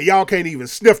 And y'all can't even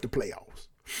sniff the playoffs.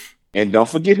 And don't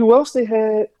forget who else they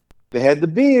had. They had the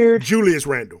beard. Julius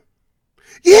Randle.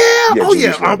 Yeah.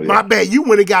 Randle, my bad. You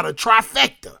went and got a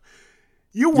trifecta.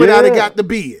 You went out and got the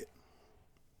beard.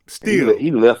 Still. He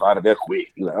left out of there quick.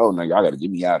 He's like, oh, no, y'all got to get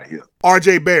me out of here.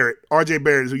 RJ Barrett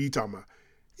is who you talking about.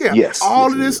 Yeah. Yes.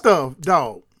 All of this stuff,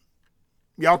 dog.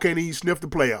 Y'all can't even sniff the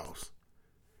playoffs.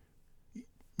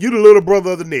 You the little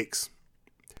brother of the Knicks.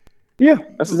 Yeah,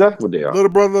 that's exactly what they are. Little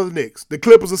brother of the Knicks. The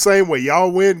Clippers the same way. Y'all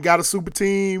went, got a super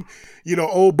team.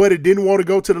 Old buddy didn't want to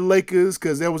go to the Lakers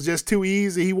because that was just too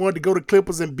easy. He wanted to go to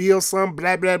Clippers and build some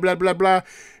blah, blah, blah, blah, blah.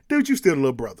 Dude, you still a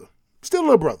little brother. Still a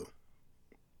little brother.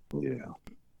 Yeah.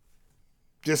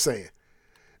 Just saying.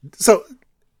 So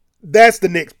that's the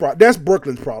Knicks problem. That's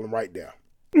Brooklyn's problem right there.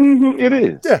 Mm-hmm, it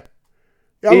is. Yeah.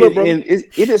 Y'all little brother. And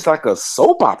it is like a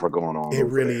soap opera going on. It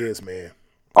really is, man.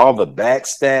 all the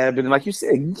backstabbing, like you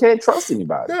said, you can't trust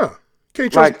anybody. Yeah.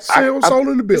 Can't trust soul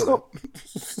in the building.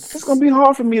 It's gonna be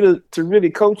hard for me to really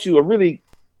coach you or really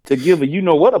to give a you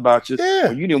know what about you. Yeah.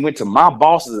 When you didn't went to my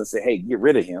bosses and said, hey, get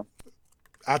rid of him.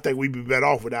 I think we'd be better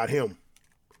off without him.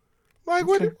 Like,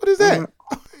 what is that?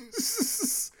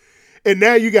 And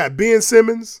now you got Ben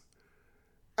Simmons.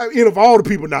 I mean, of all the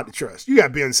people not to trust, you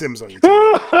got Ben Simmons on your team.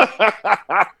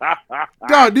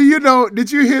 Dog,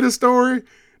 did you hear the story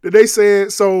that they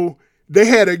said, so they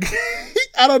had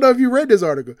I don't know if you read this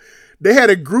article. They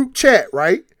had a group chat,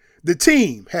 right? The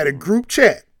team had a group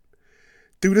chat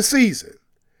through the season.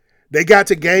 They got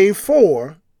to game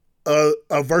 4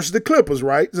 versus the Clippers,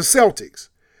 right? The Celtics.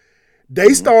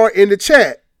 They start in the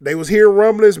chat. They was hearing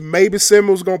rumblings. Maybe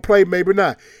Simmons was going to play, maybe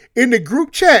not. In the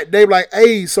group chat, they were like,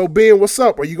 hey, so Ben, what's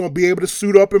up? Are you going to be able to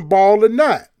suit up and ball or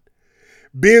not?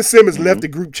 Ben Simmons left the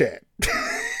group chat.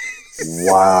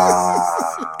 Wow.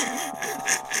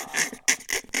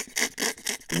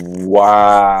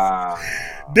 Wow.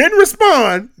 Didn't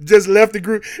respond, just left the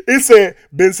group. It said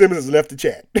Ben Simmons has left the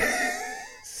chat.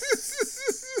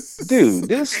 Dude,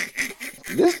 this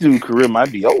dude's career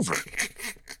might be over.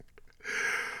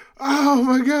 Oh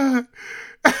my God.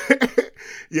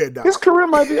 Yeah, dog. His career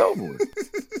might be over.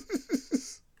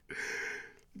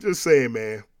 Just saying,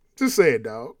 man. Just saying,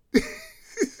 dog.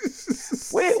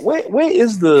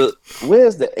 Where's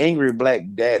the angry black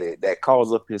daddy that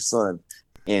calls up his son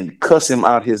and cuss him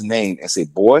out his name and say,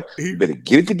 boy, you better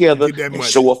get it together and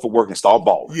show up for work and start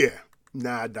balling? Yeah.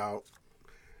 Nah, dog.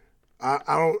 I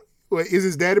don't. Wait, is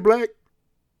his daddy black?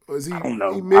 Or is he? I don't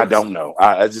know. I don't know.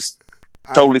 I just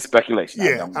totally speculation.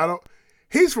 Yeah, I don't.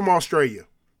 He's from Australia.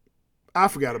 I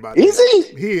forgot about that. Is he?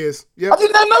 He is. Yep. I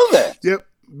did not know that. Yep.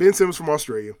 Ben Simmons from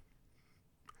Australia.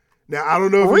 Now I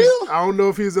don't know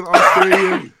if he's in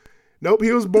Australia. Nope,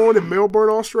 he was born in Melbourne,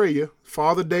 Australia.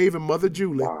 Father Dave and mother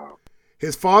Julie. Wow.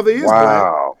 His father is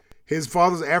black. His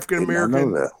father's African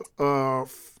American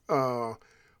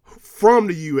from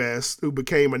the U.S. who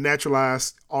became a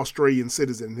naturalized Australian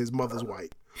citizen. His mother's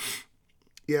white.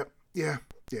 Yep. Yeah.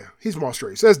 He's from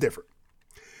Australia, so that's different.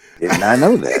 Didn't I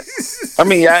know that? I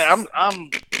mean, I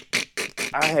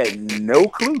had no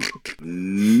clue.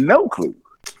 No clue.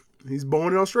 He's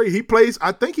born in Australia. He plays.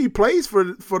 I think he plays for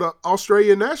the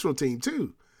Australian national team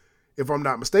too, if I'm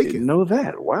not mistaken. Didn't know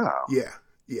that. Wow. Yeah.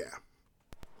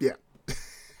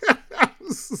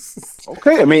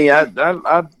 Okay. I mean,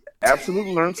 I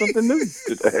absolutely learned something new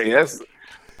today.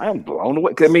 I am blown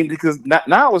away. I mean, because now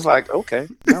I was like, okay,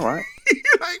 all right.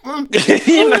 Well,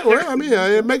 I mean,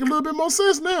 it make a little bit more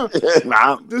sense now.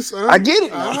 I get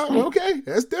it. Okay,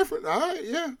 that's different. All right,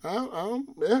 yeah,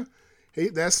 yeah.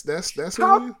 That's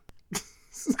how.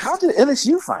 How did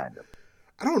LSU find him?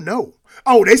 I don't know.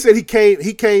 Oh, they said he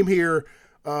came here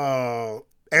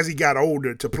as he got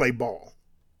older to play ball.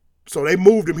 So they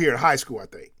moved him here in high school, I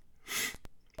think.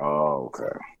 Oh,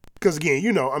 okay. Because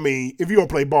again, I mean, if you're gonna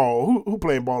play ball, who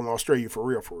playing ball in Australia for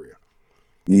real?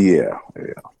 Yeah.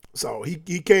 So he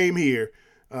came here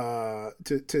to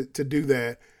do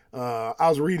that. I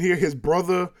was reading here, his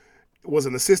brother was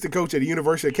an assistant coach at the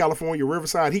University of California,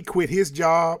 Riverside. He quit his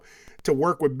job to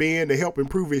work with Ben to help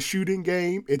improve his shooting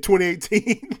game in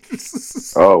 2018.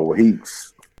 Oh, well,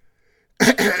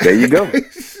 there you go.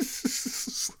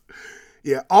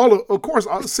 Yeah, of course,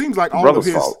 it seems like all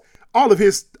of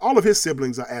his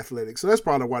siblings are athletic, so that's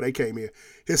probably why they came here.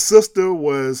 His sister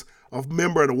was a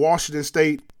member of the Washington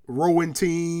State rowing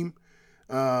team,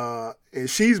 and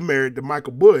she's married to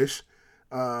Michael Bush.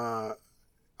 Oh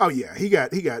yeah, he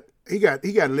got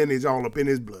lineage all up in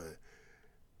his blood.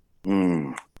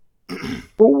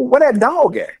 But where that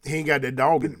dog at? He ain't got that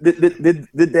dog in him. Did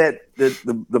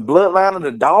the bloodline of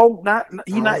the dog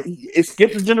it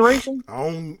skipped a generation?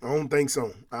 I don't think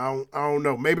so. I don't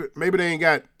know. Maybe they ain't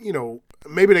got,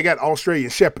 maybe they got Australian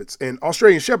Shepherds, and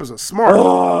Australian Shepherds are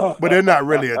smart, but they're not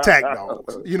really attack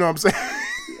dogs. You know what I'm saying?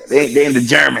 They ain't the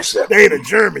German Shepherd. They ain't a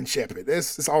German Shepherd.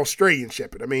 It's Australian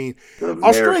Shepherd. I mean,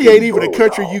 Australia ain't even a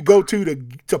country you go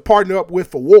to partner up with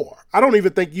for war. I don't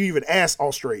even think you even ask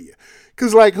Australia.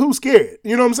 Because, who's scared?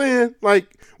 You know what I'm saying?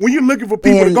 When you're looking for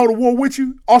people to go to war with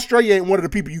you, Australia ain't one of the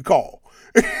people you call.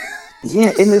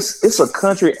 Yeah, and it's a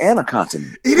country and a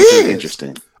continent. It is.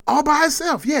 Interesting. All by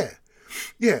itself, yeah.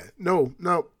 Yeah, no.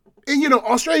 And,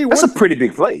 Australia... That's a pretty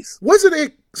big place. Wasn't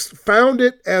it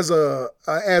founded as a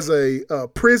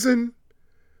prison?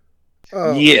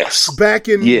 Yes. Back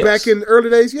in early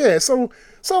days? Yeah, so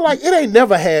it ain't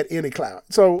never had any clout.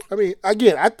 So, I mean,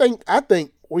 again, I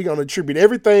think we're going to attribute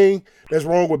everything that's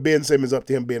wrong with Ben Simmons up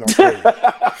to him being Australian.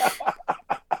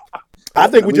 I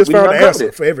think we just found the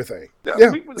answer for everything.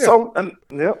 Yeah. So,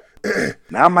 yep.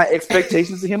 Now my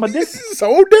expectations of him are different.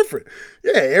 So different.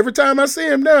 Yeah. Every time I see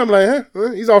him now, I'm like, huh?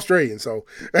 Well, he's Australian, so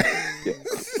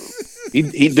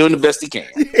he's doing the best he can.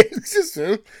 It's just,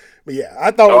 but yeah, I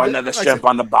thought another step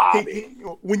on the bobby.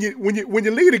 When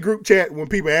you lead a group chat, when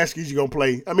people ask you gonna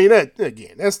play, I mean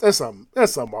that's something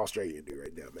Australia do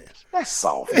right now, man. That's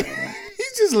soft. Man. He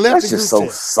just left. That's just so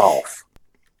soft.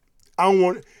 I don't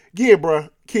want again, bro.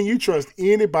 Can you trust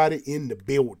anybody in the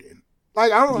building?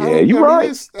 Like you're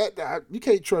right. You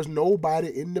can't trust nobody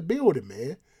in the building,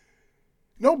 man.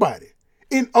 Nobody.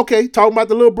 And okay, talking about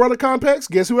the little brother complex.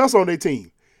 Guess who else on their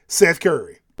team? Seth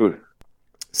Curry. Who?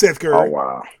 Seth Curry. Oh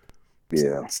wow.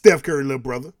 Yeah. Steph Curry, little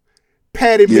brother.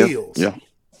 Patty Mills. Yeah.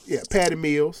 Yeah, Patty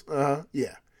Mills.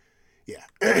 Yeah.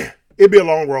 It'd be a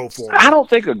long road for him. I don't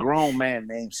think a grown man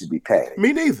name should be Patty.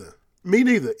 Me neither.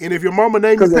 And if your mama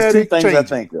named you Patty, there's two things I change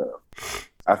think of.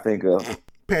 I think of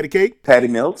Patty Cake, Patty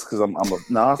Milks, because I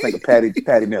think of Patty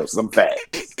Milks because I'm fat.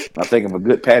 I think of a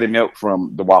good Patty Milk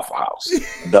from the Waffle House.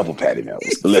 A double Patty Milk.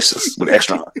 It's delicious with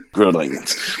extra grilled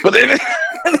onions. But then,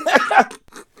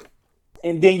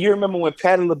 and then you remember when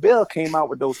Patti LaBelle came out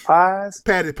with those pies?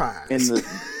 Patty pies.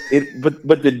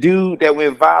 But the dude that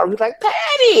went viral, he was like,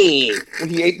 Patty! When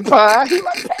he ate the pie, he was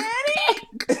like,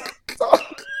 Patty!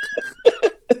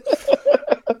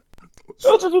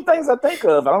 Those are two things I think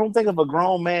of. I don't think of a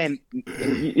grown man.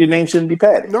 Your name shouldn't be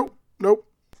Patty. Nope.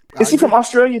 Is he from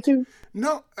Australia too?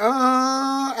 No.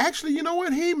 Actually, you know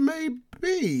what? He may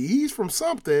be. He's from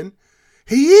something.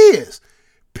 He is.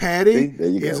 Patty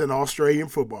is an Australian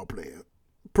football player.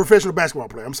 Professional basketball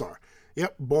player. I'm sorry.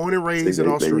 Yep. Born and raised in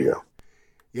Australia.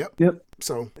 Yep.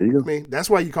 So, I mean, that's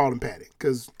why you call him Patty,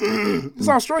 because it's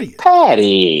Australia.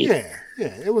 Patty. Yeah.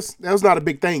 That was not a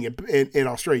big thing in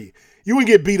Australia. You wouldn't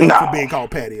get beat up for being called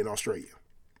Patty in Australia.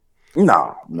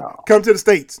 No. Come to the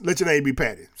States, let your name be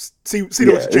Patty. See what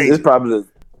you change. It's probably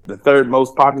the third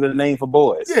most popular name for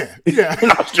boys. Yeah.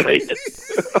 In Australia.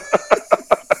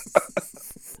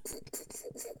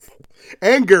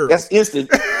 And girls. That's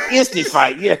instant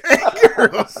fight, yeah. And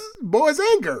girls. Boys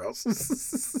and girls.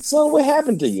 So what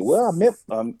happened to you? Well, I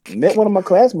met one of my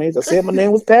classmates. I said my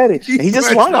name was Patty. And he just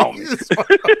swung on me.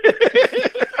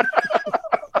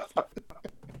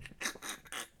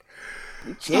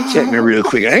 You can't check me real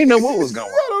quick. I didn't know what was going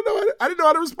on. I don't know. I didn't know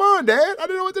how to respond, Dad. I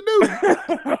didn't know what to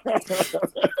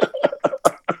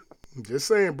do. Just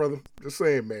saying, brother. Just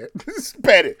saying, man.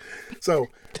 Patty. So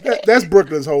that's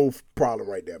Brooklyn's whole problem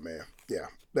right there, man. Yeah,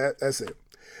 that's it.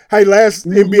 Hey, last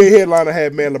NBA headline I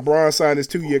had, man, LeBron signed his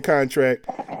 2-year contract.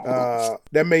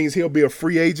 That means he'll be a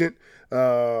free agent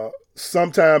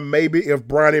sometime maybe if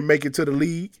Bronny make it to the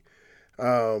league.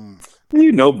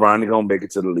 You know Bronny gonna make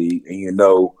it to the league, and you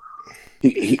know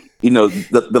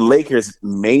the Lakers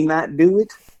may not do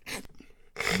it,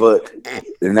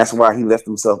 and that's why he left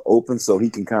himself open so he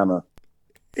can kind of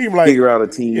figure out a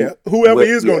team. Yeah, whoever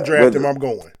is going to draft him, I'm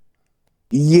going.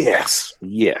 Yes.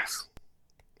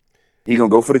 He gonna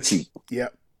go for the cheap.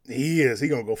 Yep, he is. He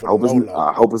gonna go for the low.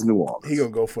 I hope it's New Orleans. He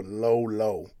gonna go for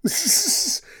low.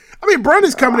 I mean,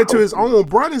 Bronny's coming into his own.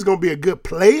 Bronny's gonna be a good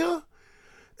player.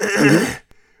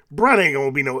 Bronny ain't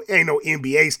gonna be no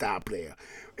NBA style player.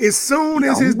 As soon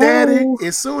as his daddy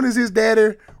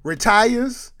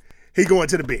retires, he going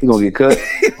to the bench. He gonna get cut.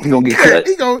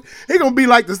 He gonna be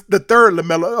like the third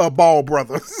LaMelo Ball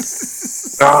brother.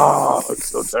 It's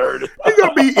so dirty. He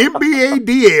gonna be NBA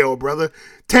DL, brother.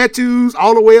 Tattoos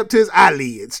all the way up to his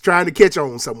eyelids, trying to catch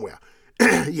on somewhere.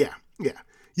 Yeah.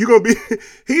 He's gonna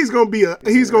be on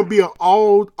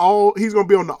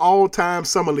the all-time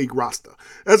summer league roster.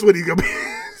 That's what he's gonna be.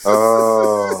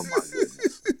 Oh my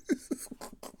goodness.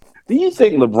 Do you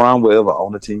think LeBron will ever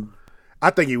own a team? I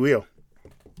think he will.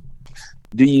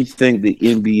 Do you think the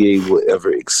NBA will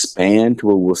ever expand to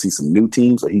where we'll see some new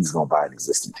teams, or he's going to buy an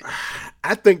existing team?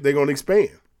 I think they're going to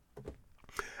expand.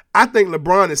 I think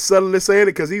LeBron is subtly saying it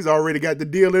because he's already got the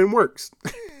deal in works.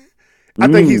 I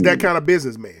think he's that kind of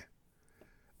businessman.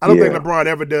 I don't think LeBron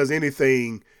ever does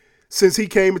anything since he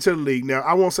came into the league. Now,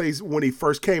 I won't say when he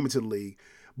first came into the league,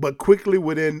 but quickly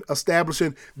within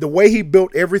establishing the way he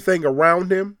built everything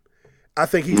around him, I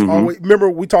think he's always. Remember,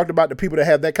 we talked about the people that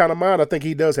have that kind of mind. I think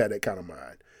he does have that kind of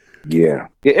mind. Yeah,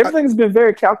 everything's been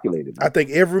very calculated. I think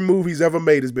every move he's ever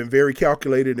made has been very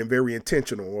calculated and very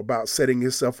intentional about setting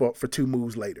himself up for 2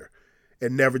 moves later,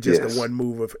 and never just a 1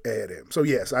 move ahead of him. So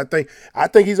yes, I think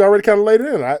he's already kind of laid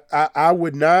it in. I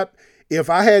would not, if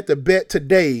I had to bet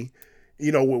today,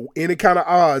 with any kind of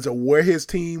odds of where his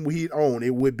team he'd own,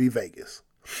 it would be Vegas.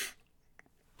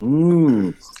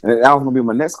 And that was going to be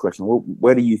my next question.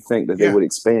 Where do you think that they would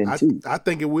expand to? I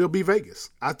think it will be Vegas.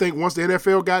 I think once the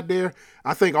NFL got there,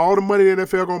 I think all the money the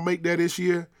NFL going to make there this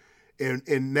year,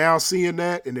 and now seeing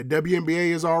that, and the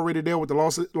WNBA is already there with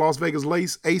the Las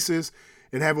Vegas Aces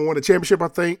and having won the championship, I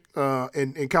think,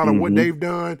 and kind of what they've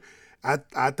done,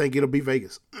 I think it'll be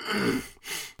Vegas.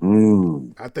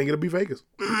 I think it'll be Vegas.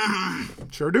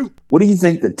 Sure do. What do you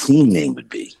think the team name would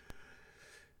be?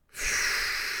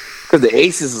 Because the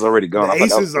Aces is already gone. The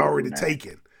Aces is already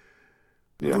taken.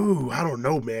 Yeah. Ooh, I don't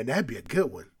know, man. That'd be a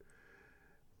good one.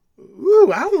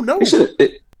 Ooh, I don't know.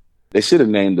 They should have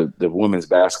named the women's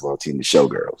basketball team the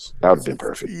Showgirls. That would have been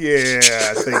perfect. Yeah,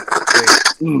 I think.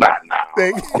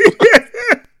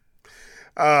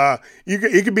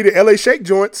 It could be the LA Shake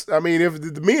Joints. I mean, if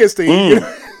the men's team.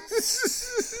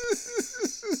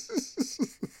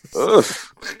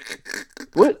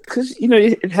 What? Because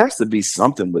it has to be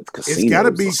something with casinos. It's got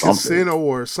to be casino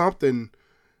or something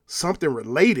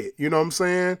related. You know what I'm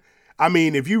saying? I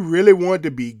mean, if you really wanted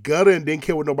to be gutter and didn't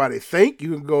care what nobody think,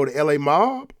 you can go to LA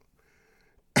Mob.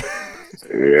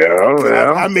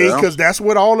 I mean, because that's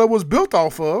what all that was built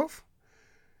off of.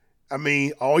 I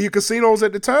mean, all your casinos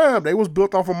at the time, they was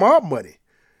built off of mob money.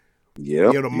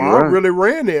 Yeah, the mob really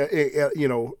ran there.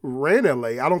 Ran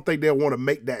LA. I don't think they'll want to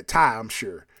make that tie. I'm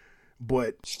sure,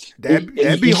 but that'd be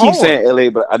hard. You keep saying LA,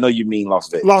 but I know you mean Las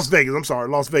Vegas. Las Vegas. I'm sorry,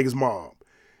 Las Vegas mob.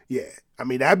 Yeah, I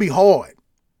mean that'd be hard.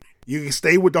 You can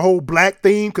stay with the whole black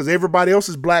theme because everybody else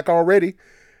is black already.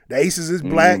 The Aces is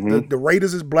black. The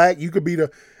Raiders is black. You could be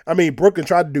Brooklyn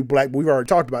tried to do black, but we've already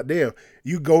talked about them.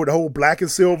 You go the whole black and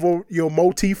silver,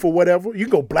 motif or whatever. You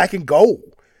can go black and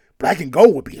gold. Black and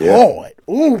gold would be hard.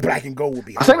 Ooh, black and gold would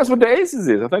be hard. I think that's what the Aces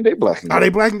is. I think they black and gold. Are they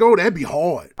black and gold? That'd be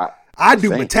hard. I'd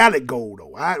do metallic gold,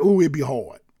 though. It'd be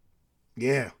hard.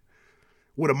 Yeah.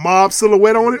 With a mob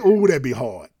silhouette on it, ooh, that'd be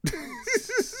hard.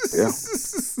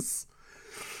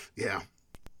 Yeah.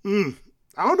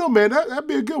 I don't know, man. That'd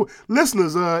be a good one.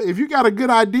 Listeners, if you got a good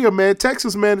idea, man, text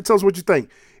us, man, and tell us what you think.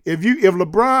 If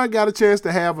LeBron got a chance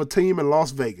to have a team in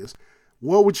Las Vegas,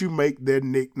 what would you make their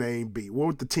nickname be? What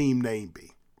would the team name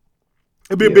be?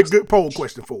 It'd be a big good poll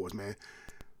question for us, man.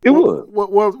 It would.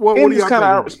 What do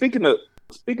y'all think?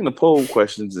 Speaking of poll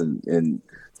questions and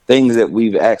things that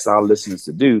we've asked our listeners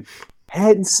to do,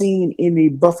 hadn't seen any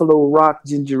Buffalo Rock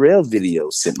Ginger Ale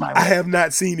videos sent my way. I have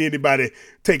not seen anybody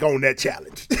take on that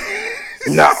challenge.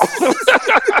 No.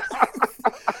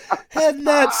 Have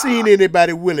not seen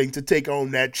anybody willing to take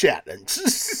on that challenge.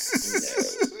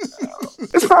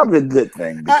 It's probably a good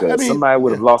thing because somebody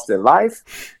would have lost their life.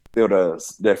 Their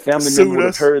family member would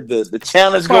have heard the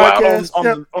challenge go out on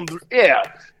the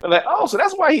They're like, oh, so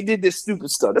that's why he did this stupid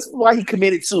stuff. That's why he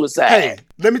committed suicide. Hey,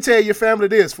 let me tell your family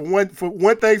this. For one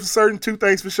thing for certain, two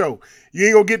things for sure. You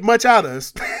ain't gonna get much out of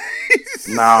us.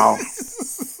 No.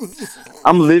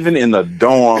 I'm living in the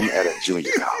dorm at a junior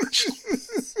college.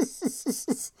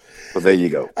 Well, there you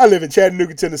go. I live in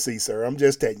Chattanooga, Tennessee, sir. I'm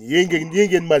just telling you. You ain't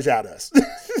getting much out of us.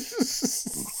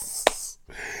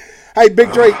 Hey,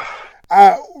 Big Drake,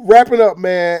 wrapping up,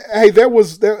 man. Hey, there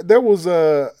was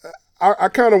I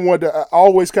kind of wanted to. I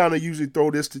always kind of usually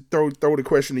throw the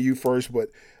question to you first, but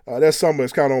that's something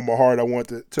that's kind of on my heart. I want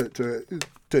to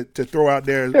throw out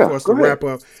there for us to wrap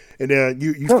up, and then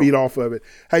you feed off of it.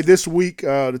 Hey, this week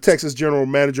the Texas general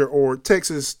manager, or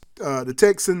the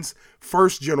Texans'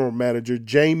 first general manager,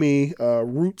 Jamie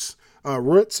Roots.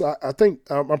 I think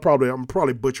I'm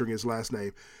probably butchering his last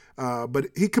name, but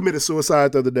he committed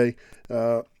suicide the other day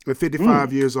at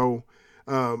 55 years old.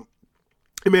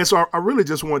 Hey man, so I really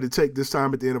just wanted to take this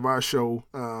time at the end of our show.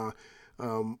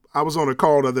 I was on a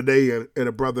call the other day, and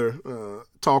a brother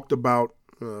talked about,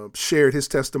 shared his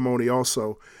testimony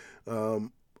also of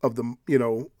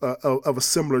of a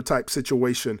similar type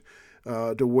situation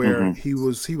to where he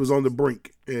was on the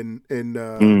brink, and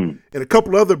a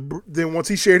couple other. Then once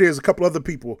he shared his, a couple other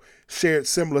people shared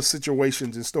similar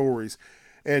situations and stories.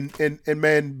 And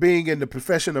man, being in the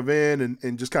profession of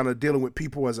and just kind of dealing with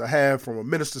people as I have from a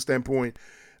minister standpoint,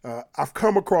 I've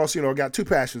come across, I got two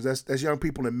passions. That's young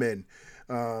people and men,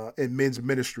 in men's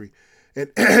ministry.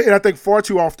 And I think far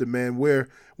too often, man, we're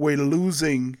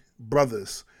losing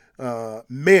brothers,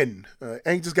 men,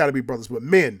 ain't just got to be brothers, but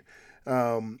men,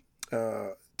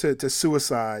 to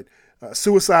suicide.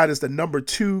 Suicide is the number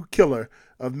 2 killer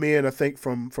of men, I think,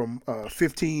 from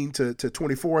 15 to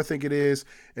 24, I think it is,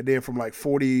 and then from like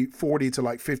 40 to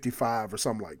like 55 or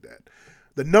something like that.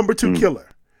 The number 2 killer.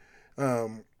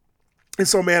 And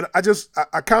so, man, I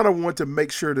kind of want to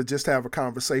make sure to just have a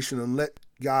conversation and let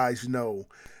guys know,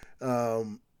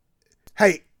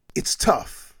 hey, it's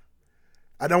tough.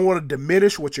 I don't want to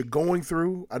diminish what you're going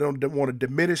through. I don't want to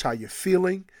diminish how you're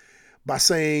feeling by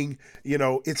saying,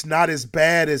 it's not as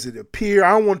bad as it appears.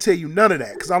 I don't want to tell you none of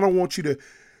that because I don't want you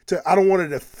I don't want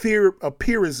it to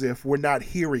appear as if we're not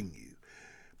hearing you.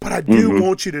 But I do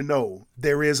want you to know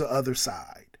there is an other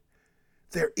side.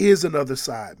 There is another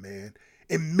side, man.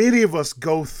 And many of us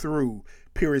go through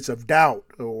periods of doubt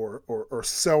or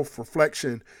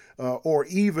self-reflection or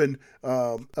even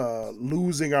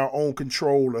losing our own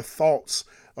control or thoughts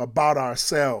about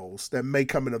ourselves that may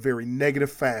come in a very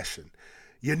negative fashion.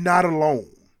 You're not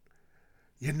alone.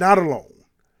 You're not alone.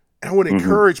 And I want to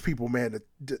encourage people, man,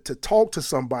 to talk to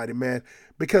somebody, man,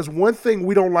 because one thing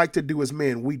we don't like to do as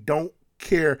men, we don't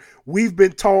care. We've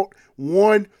been taught,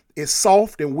 one, it's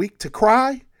soft and weak to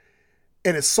cry,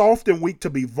 and it's soft and weak to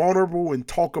be vulnerable and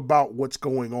talk about what's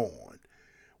going on.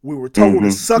 We were told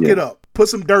to suck it up, put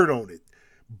some dirt on it.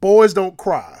 Boys don't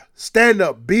cry. Stand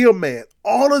up, be a man.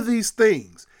 All of these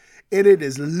things. And it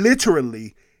is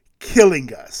literally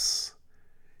killing us.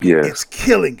 Yeah. It's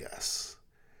killing us.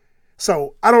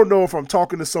 So I don't know if I'm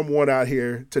talking to someone out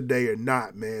here today or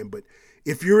not, man, but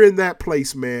if you're in that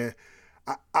place, man,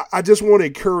 I just want to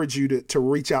encourage you to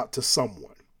reach out to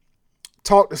someone.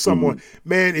 Talk to someone.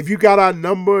 Man, if you got our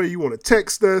number, you want to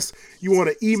text us, you want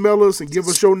to email us and give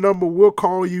us your number, we'll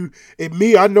call you. And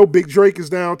me, I know Big Drake is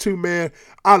down too, man.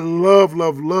 I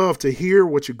love to hear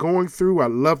what you're going through. I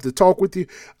love to talk with you.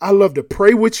 I love to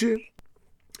pray with you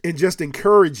and just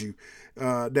encourage you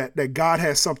that God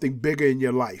has something bigger in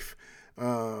your life.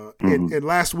 And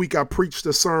last week I preached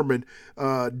a sermon,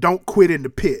 Don't Quit in the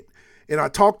Pit. And I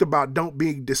talked about don't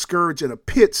be discouraged in a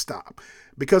pit stop.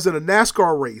 Because in a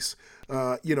NASCAR race,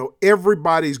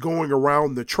 everybody's going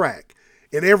around the track.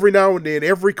 And every now and then,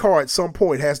 every car at some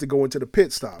point has to go into the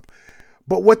pit stop.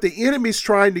 But what the enemy's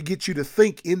trying to get you to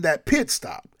think in that pit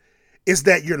stop is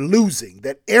that you're losing,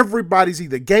 that everybody's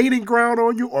either gaining ground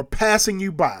on you or passing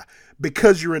you by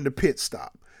because you're in the pit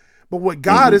stop. But what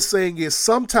God is saying is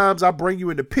sometimes I bring you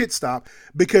in the pit stop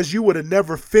because you would have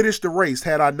never finished the race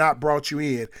had I not brought you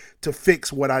in to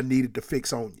fix what I needed to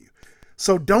fix on you.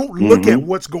 So don't look at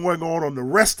what's going on the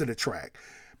rest of the track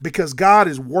because God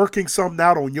is working something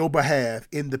out on your behalf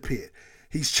in the pit.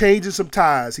 He's changing some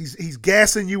tires. He's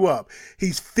gassing you up.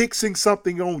 He's fixing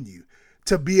something on you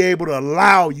to be able to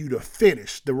allow you to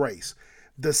finish the race.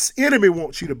 The enemy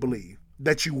wants you to believe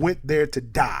that you went there to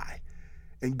die.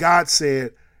 And God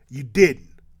said, you didn't.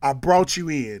 I brought you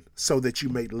in so that you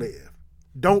may live.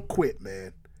 Don't quit,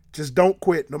 man. Just don't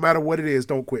quit. No matter what it is,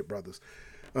 don't quit, brothers.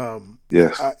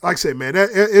 Yes. Like I said, man, that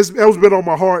was been on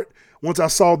my heart once I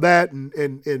saw that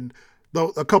and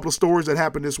a couple of stories that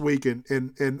happened this week.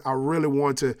 And I really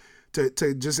want to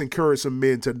just encourage some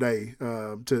men today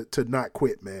to not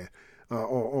quit, man,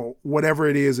 or whatever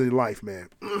it is in life, man.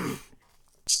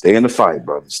 Stay in the fight,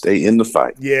 brother. Stay in the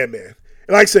fight. Yeah, man.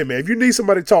 Like I say, man, if you need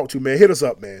somebody to talk to, man, hit us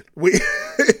up, man.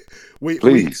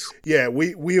 Please. I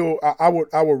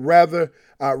would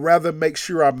rather make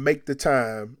sure I make the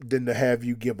time than to have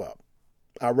you give up.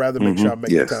 I'd rather make sure I make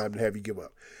the time than have you give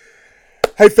up.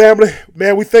 Hey, family,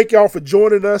 man, we thank y'all for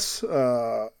joining us,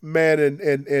 man,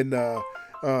 and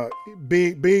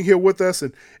being here with us,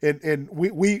 and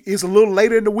we it's a little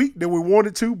later in the week than we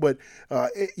wanted to, but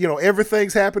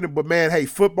everything's happening. But man, hey,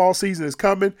 football season is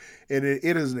coming, and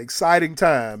it is an exciting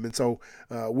time, and so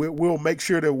we'll make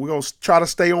sure that we're gonna try to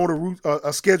stay on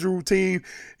a schedule routine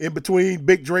in between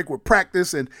Big Drake with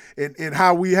practice and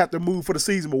how we have to move for the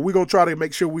season. But we're gonna try to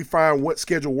make sure we find what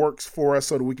schedule works for us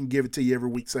so that we can give it to you every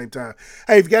week, same time.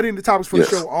 Hey, if you got any topics for the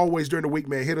show, always during the week,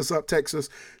 man, hit us up, text us,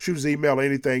 shoot us an email, or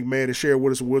anything, man, and share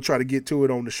with us, and we'll try to get to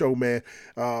it on the show, man.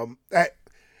 I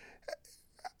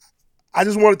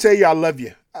just want to tell you I love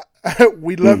you.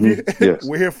 We love you. Yes.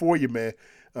 We're here for you, man.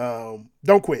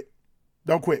 Don't quit.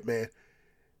 Don't quit, man.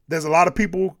 There's a lot of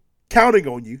people counting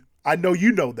on you. I know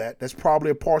you know that. That's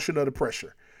probably a portion of the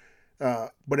pressure.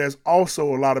 But there's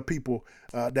also a lot of people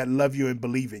that love you and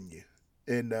believe in you.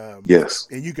 And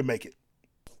and you can make it.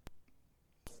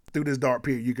 Through this dark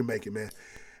period, you can make it, man.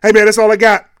 Hey, man, that's all I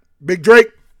got. Big Drake.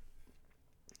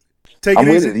 Take it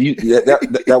easy.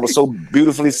 That was so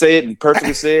beautifully said and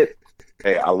perfectly said.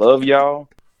 Hey, I love y'all.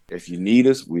 If you need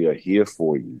us, we are here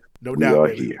for you. No doubt,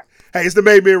 we are here. Hey, it's the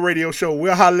Made Men Radio Show.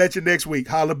 We'll holler at you next week.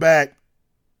 Holler back.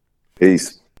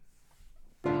 Peace.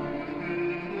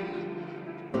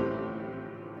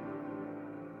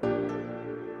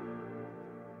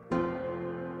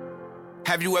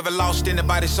 Have you ever lost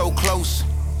anybody so close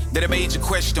that it made you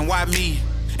question why me?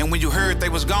 And when you heard they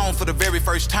was gone for the very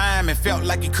first time and felt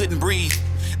like you couldn't breathe,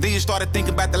 then you started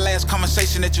thinking about the last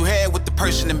conversation that you had with the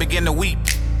person and began to weep.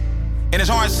 And it's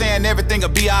hard saying everything will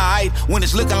be alright when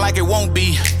it's looking like it won't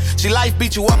be. See, life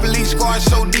beat you up and leave scars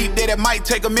so deep that it might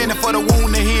take a minute for the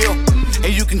wound to heal.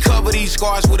 And you can cover these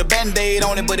scars with a band-aid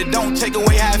on it, but it don't take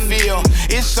away how I feel.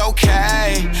 It's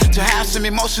okay to have some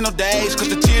emotional days, cause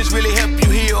the tears really help you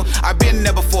heal. I've been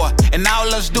there before, and now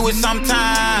let's do it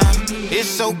sometime.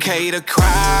 It's okay to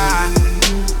cry.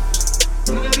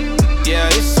 Yeah,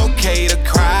 it's okay to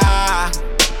cry.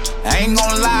 I ain't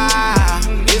gon' lie,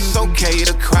 it's okay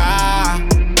to cry.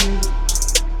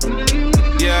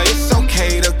 Yeah, it's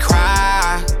okay to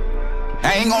cry.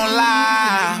 I ain't gon'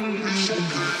 lie.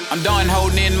 I'm done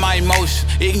holding in my emotion.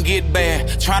 It can get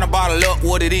bad, trying to bottle up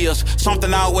what it is.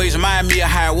 Something always remind me of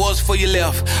how it was before you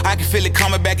left. I can feel it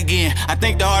coming back again. I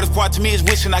think the hardest part to me is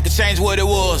wishing I could change what it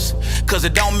was, cause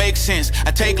it don't make sense.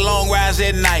 I take long rides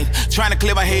at night, trying to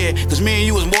clear my head, cause me and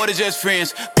you was more than just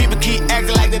friends. People keep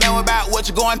acting like they know about what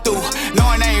you're going through,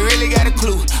 knowing they ain't really got a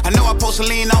clue. I know I'm supposed to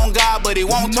lean on God, but he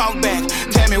won't talk back.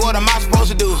 Tell me, what am I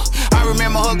supposed to do? I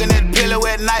remember hugging that pillow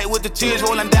at night with the tears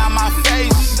rolling down my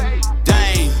face.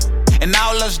 Dang. And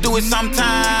now let's do it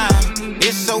sometime.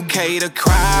 It's okay to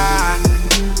cry.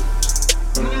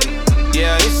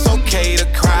 Yeah, it's okay to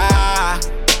cry.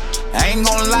 I ain't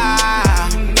gon' lie,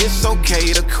 it's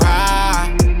okay to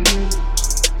cry.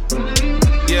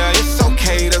 Yeah, it's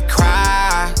okay to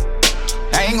cry.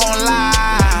 I ain't gon'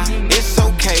 lie, it's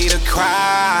okay to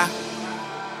cry.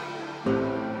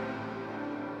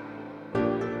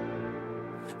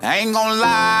 I ain't gon'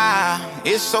 lie,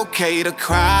 it's okay to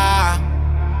cry.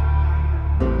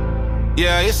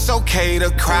 Yeah, it's okay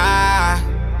to cry.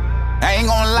 I ain't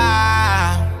gon' lie.